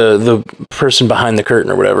mind the person behind the curtain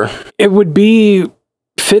or whatever. It would be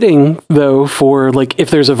fitting, though, for like if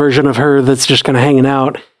there's a version of her that's just kind of hanging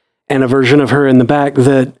out and a version of her in the back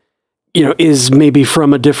that, you know, is maybe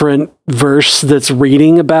from a different verse that's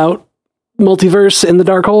reading about multiverse in the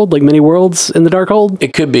Darkhold, like many worlds in the Darkhold.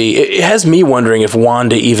 It could be. It has me wondering if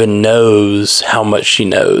Wanda even knows how much she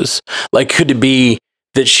knows. Like, could it be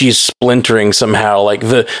that she's splintering somehow? Like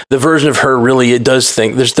the version of her really, it does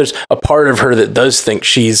think there's a part of her that does think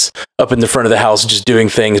she's up in the front of the house just doing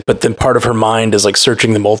things, but then part of her mind is like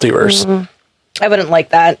searching the multiverse. I wouldn't like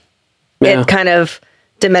that. Yeah. It kind of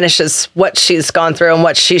diminishes what she's gone through and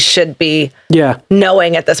what she should be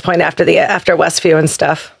knowing at this point after Westview and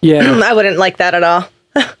stuff. Yeah. I wouldn't like that at all.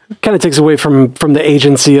 Kind of takes away from the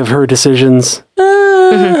agency of her decisions.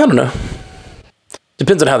 I don't know.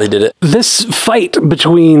 Depends on how they did it. This fight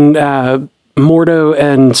between Mordo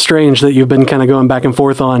and Strange that you've been kind of going back and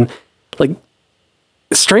forth on, like,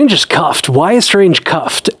 Strange is cuffed. Why is Strange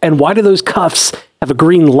cuffed? And why do those cuffs have a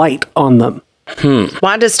green light on them?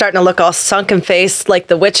 Wanda's starting to look all sunken face like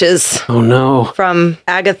the witches Oh no. from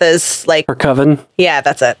Agatha's, like, Her coven? yeah,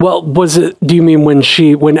 that's it. Well, do you mean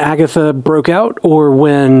when Agatha broke out or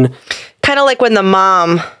when... Kind of like when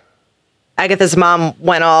Agatha's mom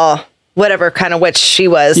went all whatever kind of witch she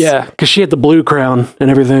was. Yeah, because she had the blue crown and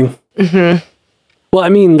everything. Mm-hmm. Well, I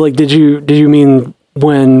mean, like, did you mean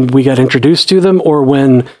when we got introduced to them or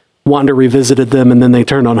when Wanda revisited them and then they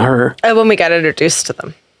turned on her? When we got introduced to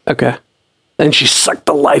them. Okay. And she sucked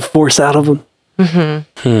the life force out of them.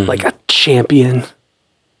 Mm-hmm. Like a champion.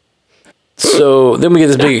 So then we get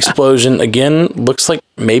this big explosion. Again, looks like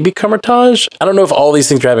maybe Kermitage. I don't know if all these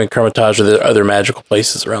things are happening in Kermitage or there are other magical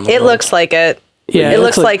places around the world. It looks like it. Yeah, It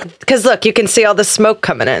looks like, because look, you can see all the smoke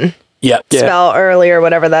coming in. Yep. Yeah. Spell early or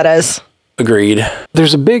whatever that is. Agreed.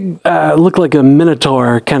 There's a big, look like a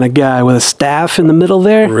minotaur kind of guy with a staff in the middle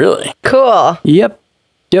there. Really? Cool. Yep.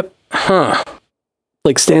 Huh.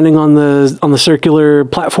 Like standing on the circular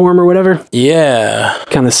platform or whatever. Yeah.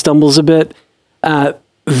 Kind of stumbles a bit.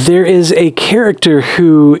 There is a character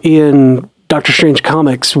who in Doctor Strange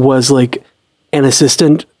comics was like an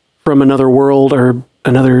assistant from another world or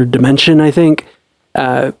another dimension, I think.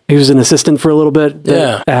 He was an assistant for a little bit.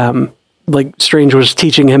 Like Strange was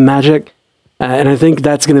teaching him magic. And I think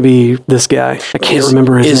that's going to be this guy. I can't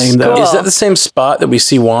remember his name though. Cool. Is that the same spot that we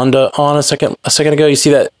see Wanda on a second ago? You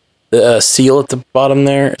see that the seal at the bottom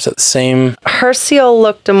there? Is that the same? Her seal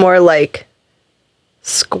looked more like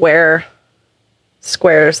squares,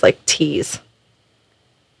 like T's.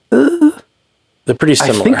 They're pretty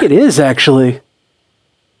similar. I think it is actually.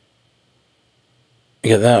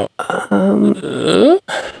 You get that?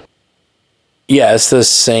 Yeah, it's the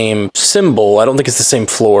same symbol. I don't think it's the same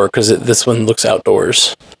floor because this one looks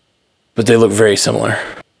outdoors. But they look very similar.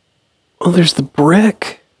 Oh, there's the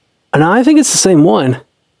brick. And I think it's the same one.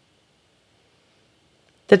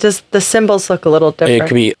 The symbols look a little different. It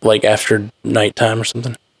could be like after nighttime or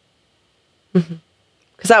something.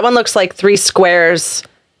 Because that one looks like three squares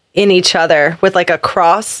in each other with like a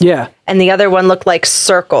cross. Yeah. And the other one looked like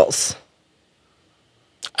circles.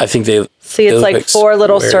 I think they See, it's look like four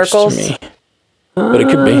little squares to circles. me. But it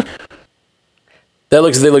could be. They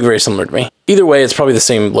look very similar to me. Either way, it's probably the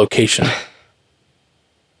same location.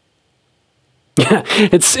 Yeah,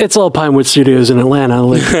 it's all Pinewood Studios in Atlanta.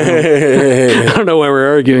 Like, I don't know why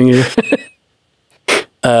we're arguing here.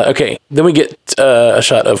 Okay, then we get a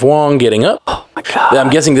shot of Wong getting up. Oh my god! I'm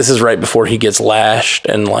guessing this is right before he gets lashed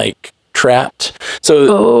and like trapped. So,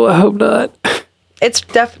 oh, I hope not. It's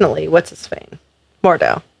definitely what's his name,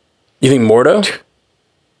 Mordo. You think Mordo?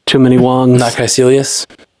 Too many Wongs. Not Caecilius?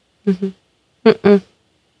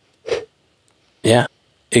 Yeah,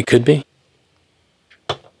 it could be.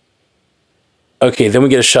 Okay, then we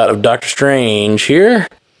get a shot of Doctor Strange here.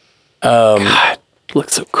 God,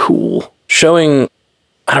 looks so cool. Showing,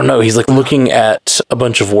 I don't know, he's like looking at a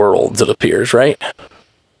bunch of worlds, it appears, right?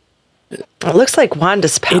 It looks like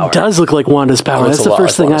Wanda's power. It does look like Wanda's power. looks That's a the lot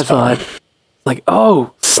first like thing I Wanda's thought. Like,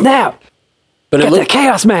 oh, snap. But Got that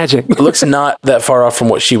chaos magic. it looks not that far off from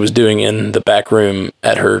what she was doing in the back room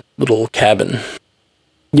at her little cabin.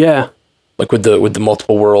 Yeah. Like with the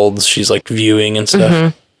multiple worlds she's like viewing and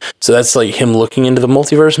stuff. So that's like him looking into the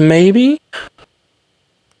multiverse, maybe?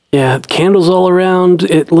 Yeah, candles all around.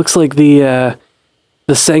 It looks like the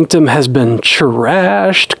sanctum has been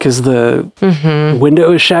trashed because the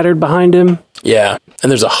window is shattered behind him. Yeah. And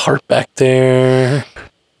there's a heart back there.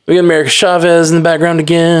 We got America Chavez in the background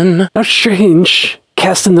again. How strange.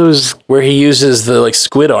 Casting those... Where he uses the like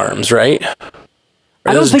squid arms, right?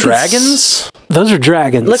 Are those dragons? Those are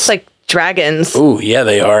dragons. Looks like dragons. Ooh, yeah,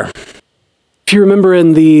 they are. If you remember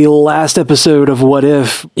in the last episode of What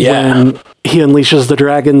If, when he unleashes the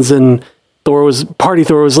dragons and Thor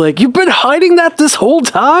was like, "You've been hiding that this whole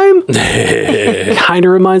time?" Kind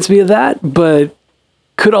of reminds me of that, but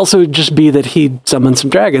could also just be that he summoned some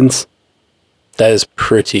dragons. That is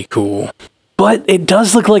pretty cool. But it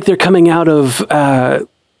does look like they're coming out of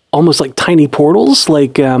almost like tiny portals.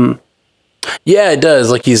 Like, yeah, it does.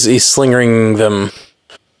 Like he's slingering them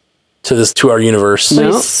to our universe.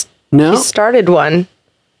 No, He started one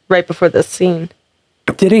right before this scene.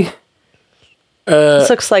 did he? This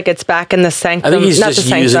looks like it's back in the sanctum. I think he's not just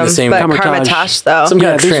the using the sanctum, same but Kamar-Taj. Kamar-Taj, though. Some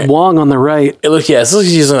Yeah, kind there's of Wong on the right. it looks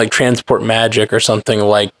he's using like transport magic or something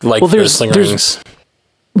like there's- sling there's- rings.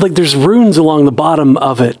 Like, there's runes along the bottom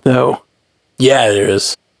of it, though. Yeah, there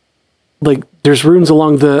is. Like, there's runes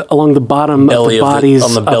along the bottom Belly of the bodies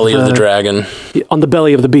on the belly of the dragon. on the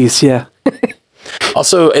belly of the beast. Yeah.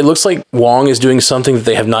 Also, it looks like Wong is doing something that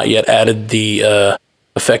they have not yet added the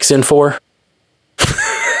effects in for.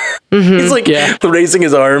 He's like raising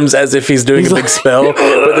his arms as if he's doing a big spell,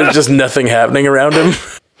 but there's just nothing happening around him.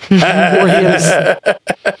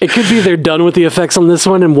 It could be they're done with the effects on this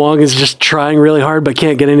one, and Wong is just trying really hard but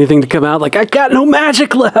can't get anything to come out. Like, I got no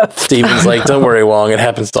magic left. Steven's like, "Don't worry, Wong. It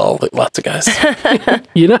happens to lots of guys.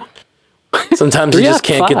 You know? Sometimes you just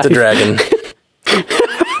can't get the 5. dragon."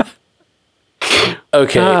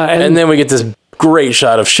 Okay, and then we get this great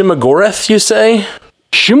shot of Shimagoreth, you say?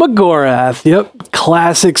 Shumagorath. Yep.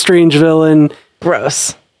 Classic strange villain.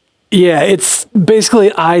 Gross. Yeah, it's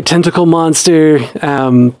basically eye tentacle monster.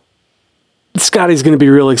 Scotty's going to be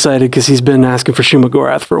real excited because he's been asking for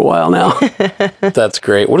Shumagorath for a while now. That's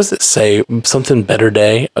great. What does it say? Something better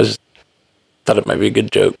day? I just thought it might be a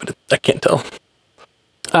good joke, but I can't tell.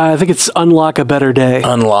 I think it's unlock a better day.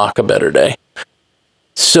 Unlock a better day.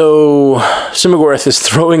 So Shumagorath is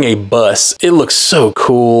throwing a bus. It looks so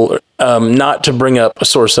cool. Not to bring up a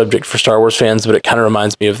sore subject for Star Wars fans, but it kind of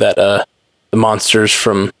reminds me of that the monsters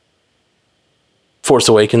from Force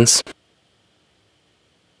Awakens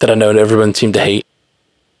that I know everyone seemed to hate.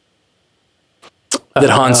 That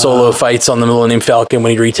Han Solo fights on the Millennium Falcon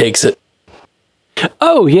when he retakes it.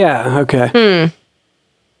 Oh, yeah. Okay.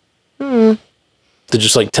 They're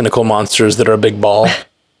just like tentacle monsters that are a big ball.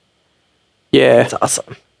 Yeah. That's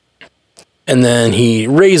awesome. And then he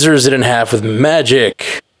razors it in half with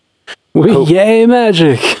magic. Yay,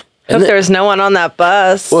 magic. Hope there's no one on that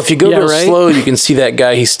bus. Well, if you go Yeah, real right? slow, you can see that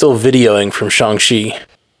guy. He's still videoing from Shang-Chi.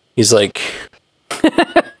 He's like...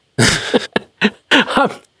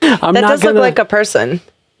 I'm that not does gonna... look like a person.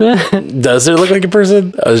 Does it look like a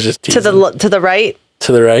person? I was just teasing. To the right,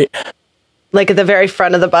 To the right? like at the very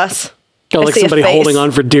front of the bus. Oh, I like see a somebody face. holding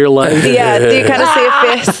on for dear life. Yeah, do you kind of see a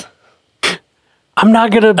face? I'm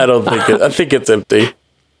not gonna. I don't think it... I think it's empty.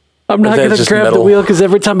 I'm not That's gonna just grab the metal. wheel because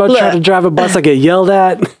every time I try Look. to drive a bus, I get yelled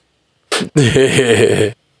at.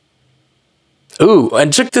 Ooh,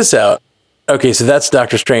 and check this out. Okay, so that's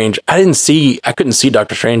Doctor Strange. I couldn't see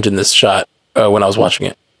Doctor Strange in this shot when I was watching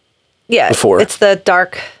it. Yeah, Before. it's the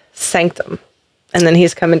dark sanctum, and then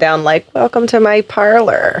he's coming down like, "Welcome to my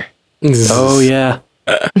parlor." Oh yeah.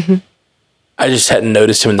 I just hadn't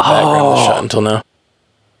noticed him in the background of the shot until now.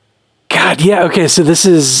 God, yeah. Okay, so this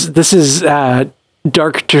is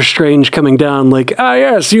Doctor Strange coming down. Like,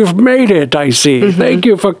 yes, you've made it. I see. Thank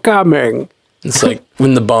you for coming. It's like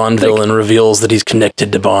when the Bond villain reveals that he's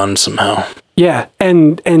connected to Bond somehow. Yeah,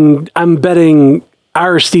 and I'm betting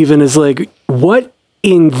our Steven is like, what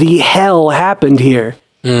in the hell happened here?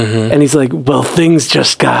 And he's like, well, things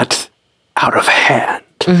just got out of hand.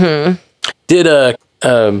 Did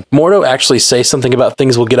Mordo actually say something about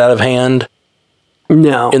things will get out of hand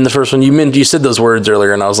No. in the first one? You said those words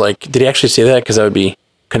earlier, and I was like, did he actually say that? Because that would be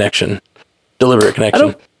connection, deliberate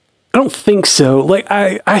connection. I don't think so. Like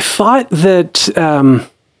I thought that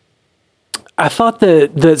I thought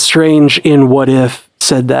that Strange in What If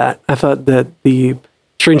said that. I thought that the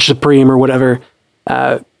Strange Supreme or whatever,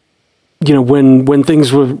 when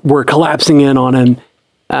things were collapsing in on him,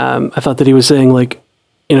 I thought that he was saying like,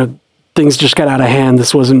 things just got out of hand.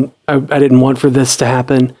 This wasn't, I didn't want for this to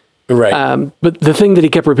happen. Right. But the thing that he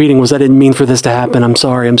kept repeating was, I didn't mean for this to happen. I'm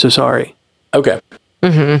sorry. I'm so sorry. Okay.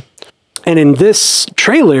 Mm-hmm. And in this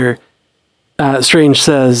trailer, Strange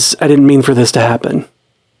says, I didn't mean for this to happen.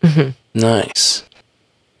 Mm-hmm. Nice.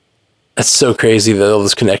 That's so crazy that all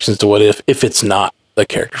those connections to What if it's not the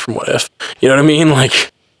character from What If. You know what I mean?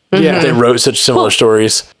 Like, they wrote such similar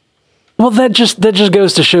stories. Well, that just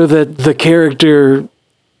goes to show that the character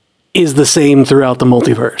is the same throughout the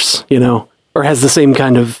multiverse, or has the same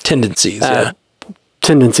kind of tendencies,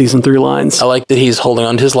 tendencies and through lines. I like that he's holding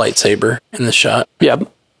on to his lightsaber in the shot.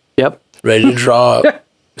 Yep. Ready to draw up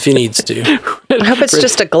if he needs to. I hope it's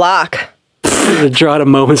just a Glock. To draw at a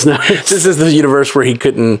moment's notice. This is the universe where he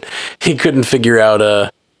couldn't figure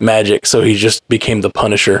out magic, so he just became the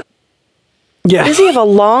Punisher. Yeah. Does he have a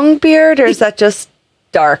long beard, or is that just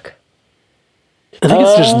dark? I think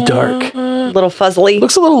it's just dark. A little fuzzly.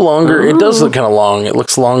 Looks a little longer. It does look kind of long. It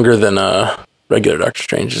looks longer than regular Doctor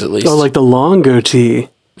Strange's, at least. Oh, like the long goatee.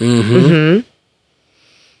 Mm-hmm.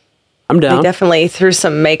 I'm down. They definitely threw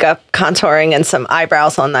some makeup contouring and some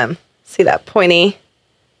eyebrows on them. See that pointy?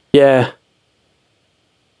 Yeah.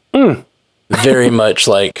 Very much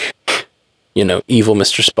like, evil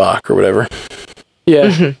Mr. Spock or whatever. Yeah.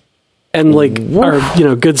 Mm-hmm. And like, our,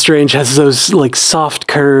 Good Strange has those like soft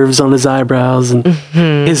curves on his eyebrows, and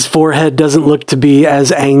his forehead doesn't look to be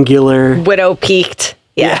as angular. Widow peaked.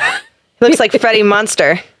 Yeah. He looks like Freddie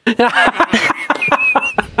Munster.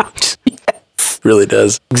 Really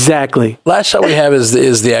does. Exactly. Last shot we have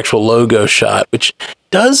is the actual logo shot, which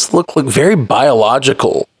does look like very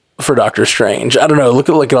biological for Doctor Strange. I don't know. Look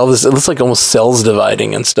at all this. It looks like almost cells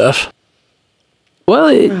dividing and stuff. Well,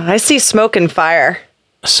 I see smoke and fire.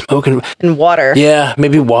 Smoke and water. Yeah,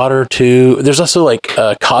 maybe water too. There's also like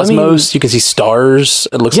cosmos. You can see stars.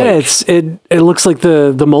 It looks like it looks like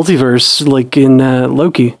the multiverse, like in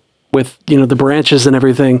Loki, with the branches and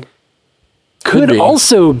everything. Could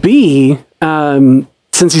also be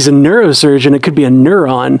since he's a neurosurgeon, it could be a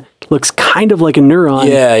neuron. Looks kind of like a neuron.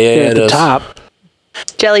 Yeah, at the top.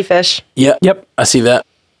 Jellyfish. Yep. I see that.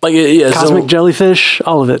 Like cosmic jellyfish,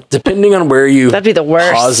 all of it. Depending on where you that'd be the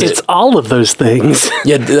worst. Pause it's all of those things.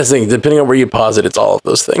 Yeah, that's the thing. Depending on where you pause it, it's all of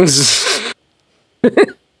those things.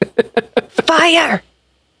 Fire.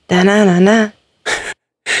 Da-na-na-na.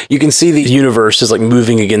 You can see the universe is like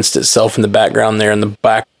moving against itself in the background there in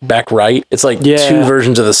the back right. It's like two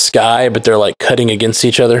versions of the sky, but they're like cutting against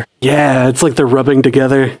each other. Yeah, it's like they're rubbing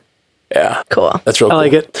together. Yeah. Cool. That's real cool. I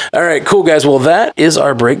like it. All right, cool guys. Well, that is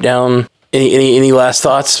our breakdown. Any last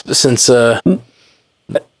thoughts since I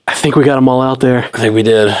think we got them all out there. I think we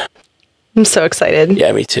did. I'm so excited.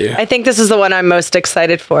 Yeah, me too. I think this is the one I'm most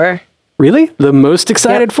excited for. Really? The most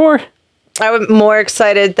excited for? I'm more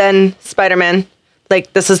excited than Spider-Man.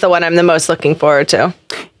 Like, this is the one I'm the most looking forward to.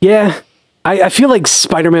 Yeah. I feel like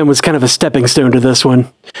Spider-Man was kind of a stepping stone to this one.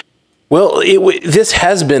 Well, this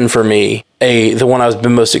has been for me the one I've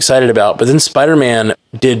been most excited about, but then Spider-Man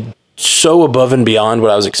did so above and beyond what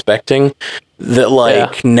I was expecting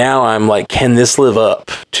that now I'm like, can this live up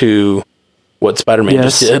to what Spider-Man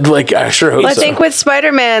just did? Like, I sure hope so. I think with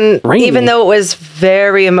Spider-Man, even though it was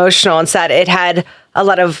very emotional and sad, it had a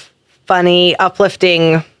lot of funny,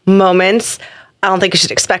 uplifting moments. I don't think you should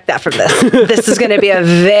expect that from this. This is going to be a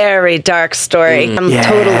very dark story. I'm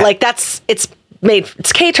totally like,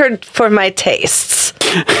 it's catered for my tastes.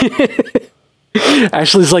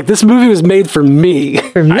 Ashley's like, this movie was made for me.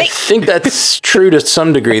 I think that's true to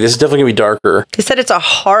some degree. This is definitely going to be darker. He said it's a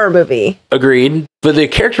horror movie. Agreed. But the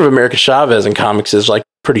character of America Chavez in comics is like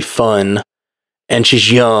pretty fun. And she's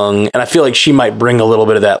young. And I feel like she might bring a little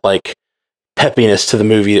bit of that like peppiness to the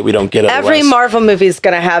movie that we don't get otherwise. Every Marvel movie is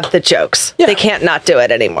going to have the jokes. Yeah. They can't not do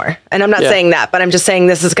it anymore. And I'm not saying that, but I'm just saying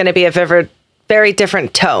this is going to be a very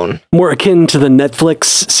different tone. More akin to the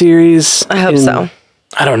Netflix series. I hope so.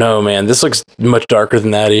 I don't know, man. This looks much darker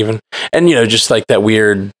than that even. And, just like that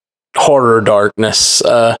weird horror darkness.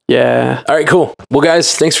 Yeah. All right, cool. Well,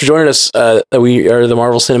 guys, thanks for joining us. We are the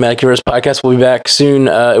Marvel Cinematic Universe podcast. We'll be back soon.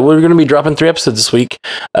 We're going to be dropping 3 episodes this week.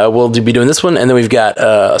 We'll be doing this one, and then we've got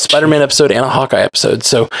a Spider-Man episode and a Hawkeye episode.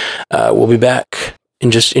 So we'll be back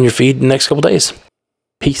in your feed in the next couple days.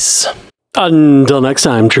 Peace. Until next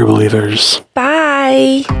time, true believers.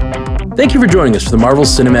 Bye. Thank you for joining us for the Marvel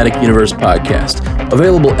Cinematic Universe podcast,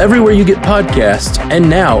 available everywhere you get podcasts, and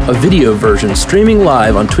now a video version streaming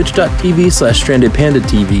live on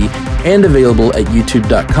twitch.tv/strandedpandatv and available at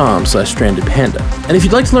youtube.com/strandedpanda. And if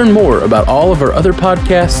you'd like to learn more about all of our other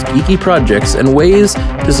podcasts, geeky projects, and ways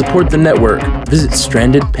to support the network, visit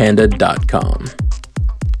strandedpanda.com.